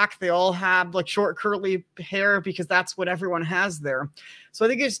is black. They all have like short curly hair because that's what everyone has there. So I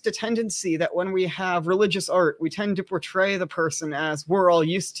think it's a tendency that when we have religious art, we tend to portray the person as we're all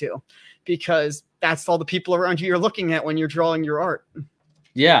used to, because that's all the people around you you're looking at when you're drawing your art.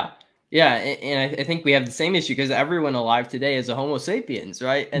 Yeah. Yeah. And I think we have the same issue because everyone alive today is a Homo sapiens,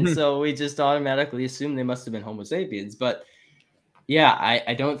 right? And so we just automatically assume they must have been Homo sapiens. But yeah,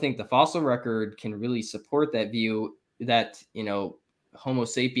 I don't think the fossil record can really support that view that, you know, Homo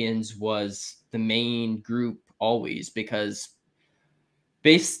sapiens was the main group always, because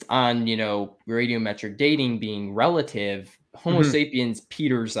based on, you know, radiometric dating being relative, Homo sapiens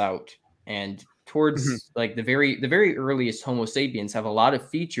peters out, and towards like the very earliest Homo sapiens have a lot of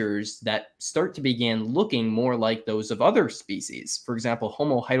features that start to begin looking more like those of other species. For example,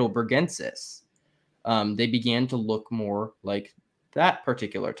 Homo heidelbergensis. They began to look more like that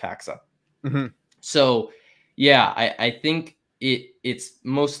particular taxa. So yeah, I think it's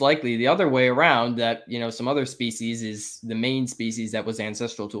most likely the other way around, that, you know, some other species is the main species that was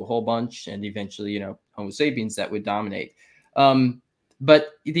ancestral to a whole bunch, and eventually, you know, Homo sapiens that would dominate. But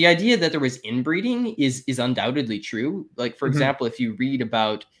the idea that there was inbreeding is undoubtedly true. Like, for example, if you read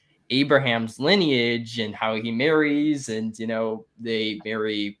about Abraham's lineage and how he marries, and, you know, they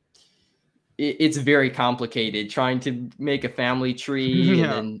marry, it's very complicated trying to make a family tree,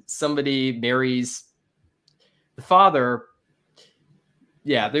 and then somebody marries the father.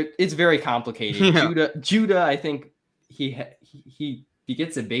 Yeah, it's very complicated. Judah, I think he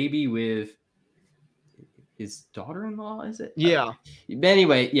begets a baby with his daughter-in-law, is it? Yeah. But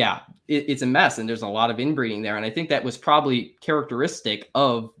anyway, yeah, it's a mess, and there's a lot of inbreeding there. And I think that was probably characteristic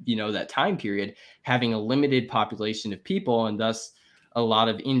of, that time period, having a limited population of people, and thus a lot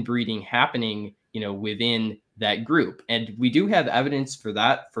of inbreeding happening, within that group. And we do have evidence for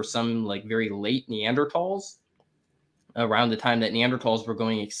that for some like very late Neanderthals, around the time that Neanderthals were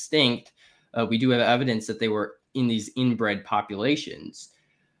going extinct. We do have evidence that they were in these inbred populations.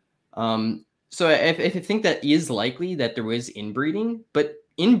 So I think that is likely that there was inbreeding, but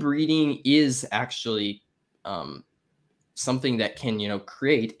inbreeding is actually something that can,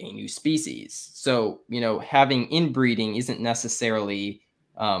 create a new species. So, having inbreeding isn't necessarily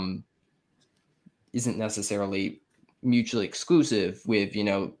mutually exclusive with,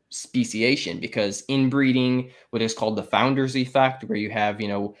 speciation, because inbreeding, what is called the founder's effect, where you have,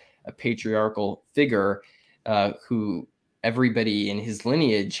 a patriarchal figure who everybody in his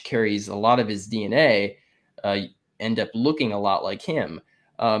lineage carries a lot of his DNA, end up looking a lot like him.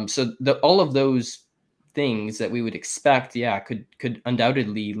 So all of those things that we would expect, could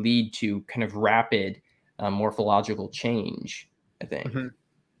undoubtedly lead to kind of rapid morphological change, I think. Mm-hmm.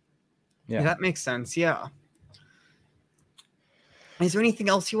 Yeah, that makes sense. Yeah. Is there anything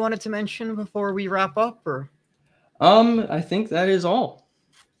else you wanted to mention before we wrap up, or? I think that is all.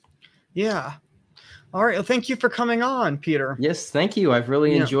 Yeah. All right. Well, thank you for coming on, Peter. Yes, thank you. I've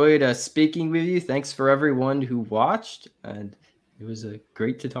really enjoyed speaking with you. Thanks for everyone who watched, and it was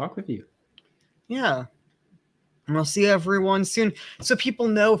great to talk with you. Yeah. And I'll see everyone soon. So people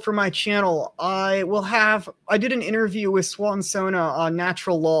know, for my channel, I did an interview with Swan Sona on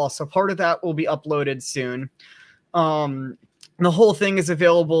natural law, so part of that will be uploaded soon. The whole thing is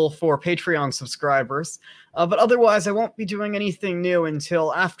available for Patreon subscribers. But otherwise, I won't be doing anything new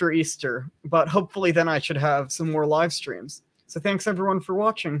until after Easter. But hopefully then I should have some more live streams. So thanks everyone for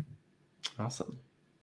watching. Awesome.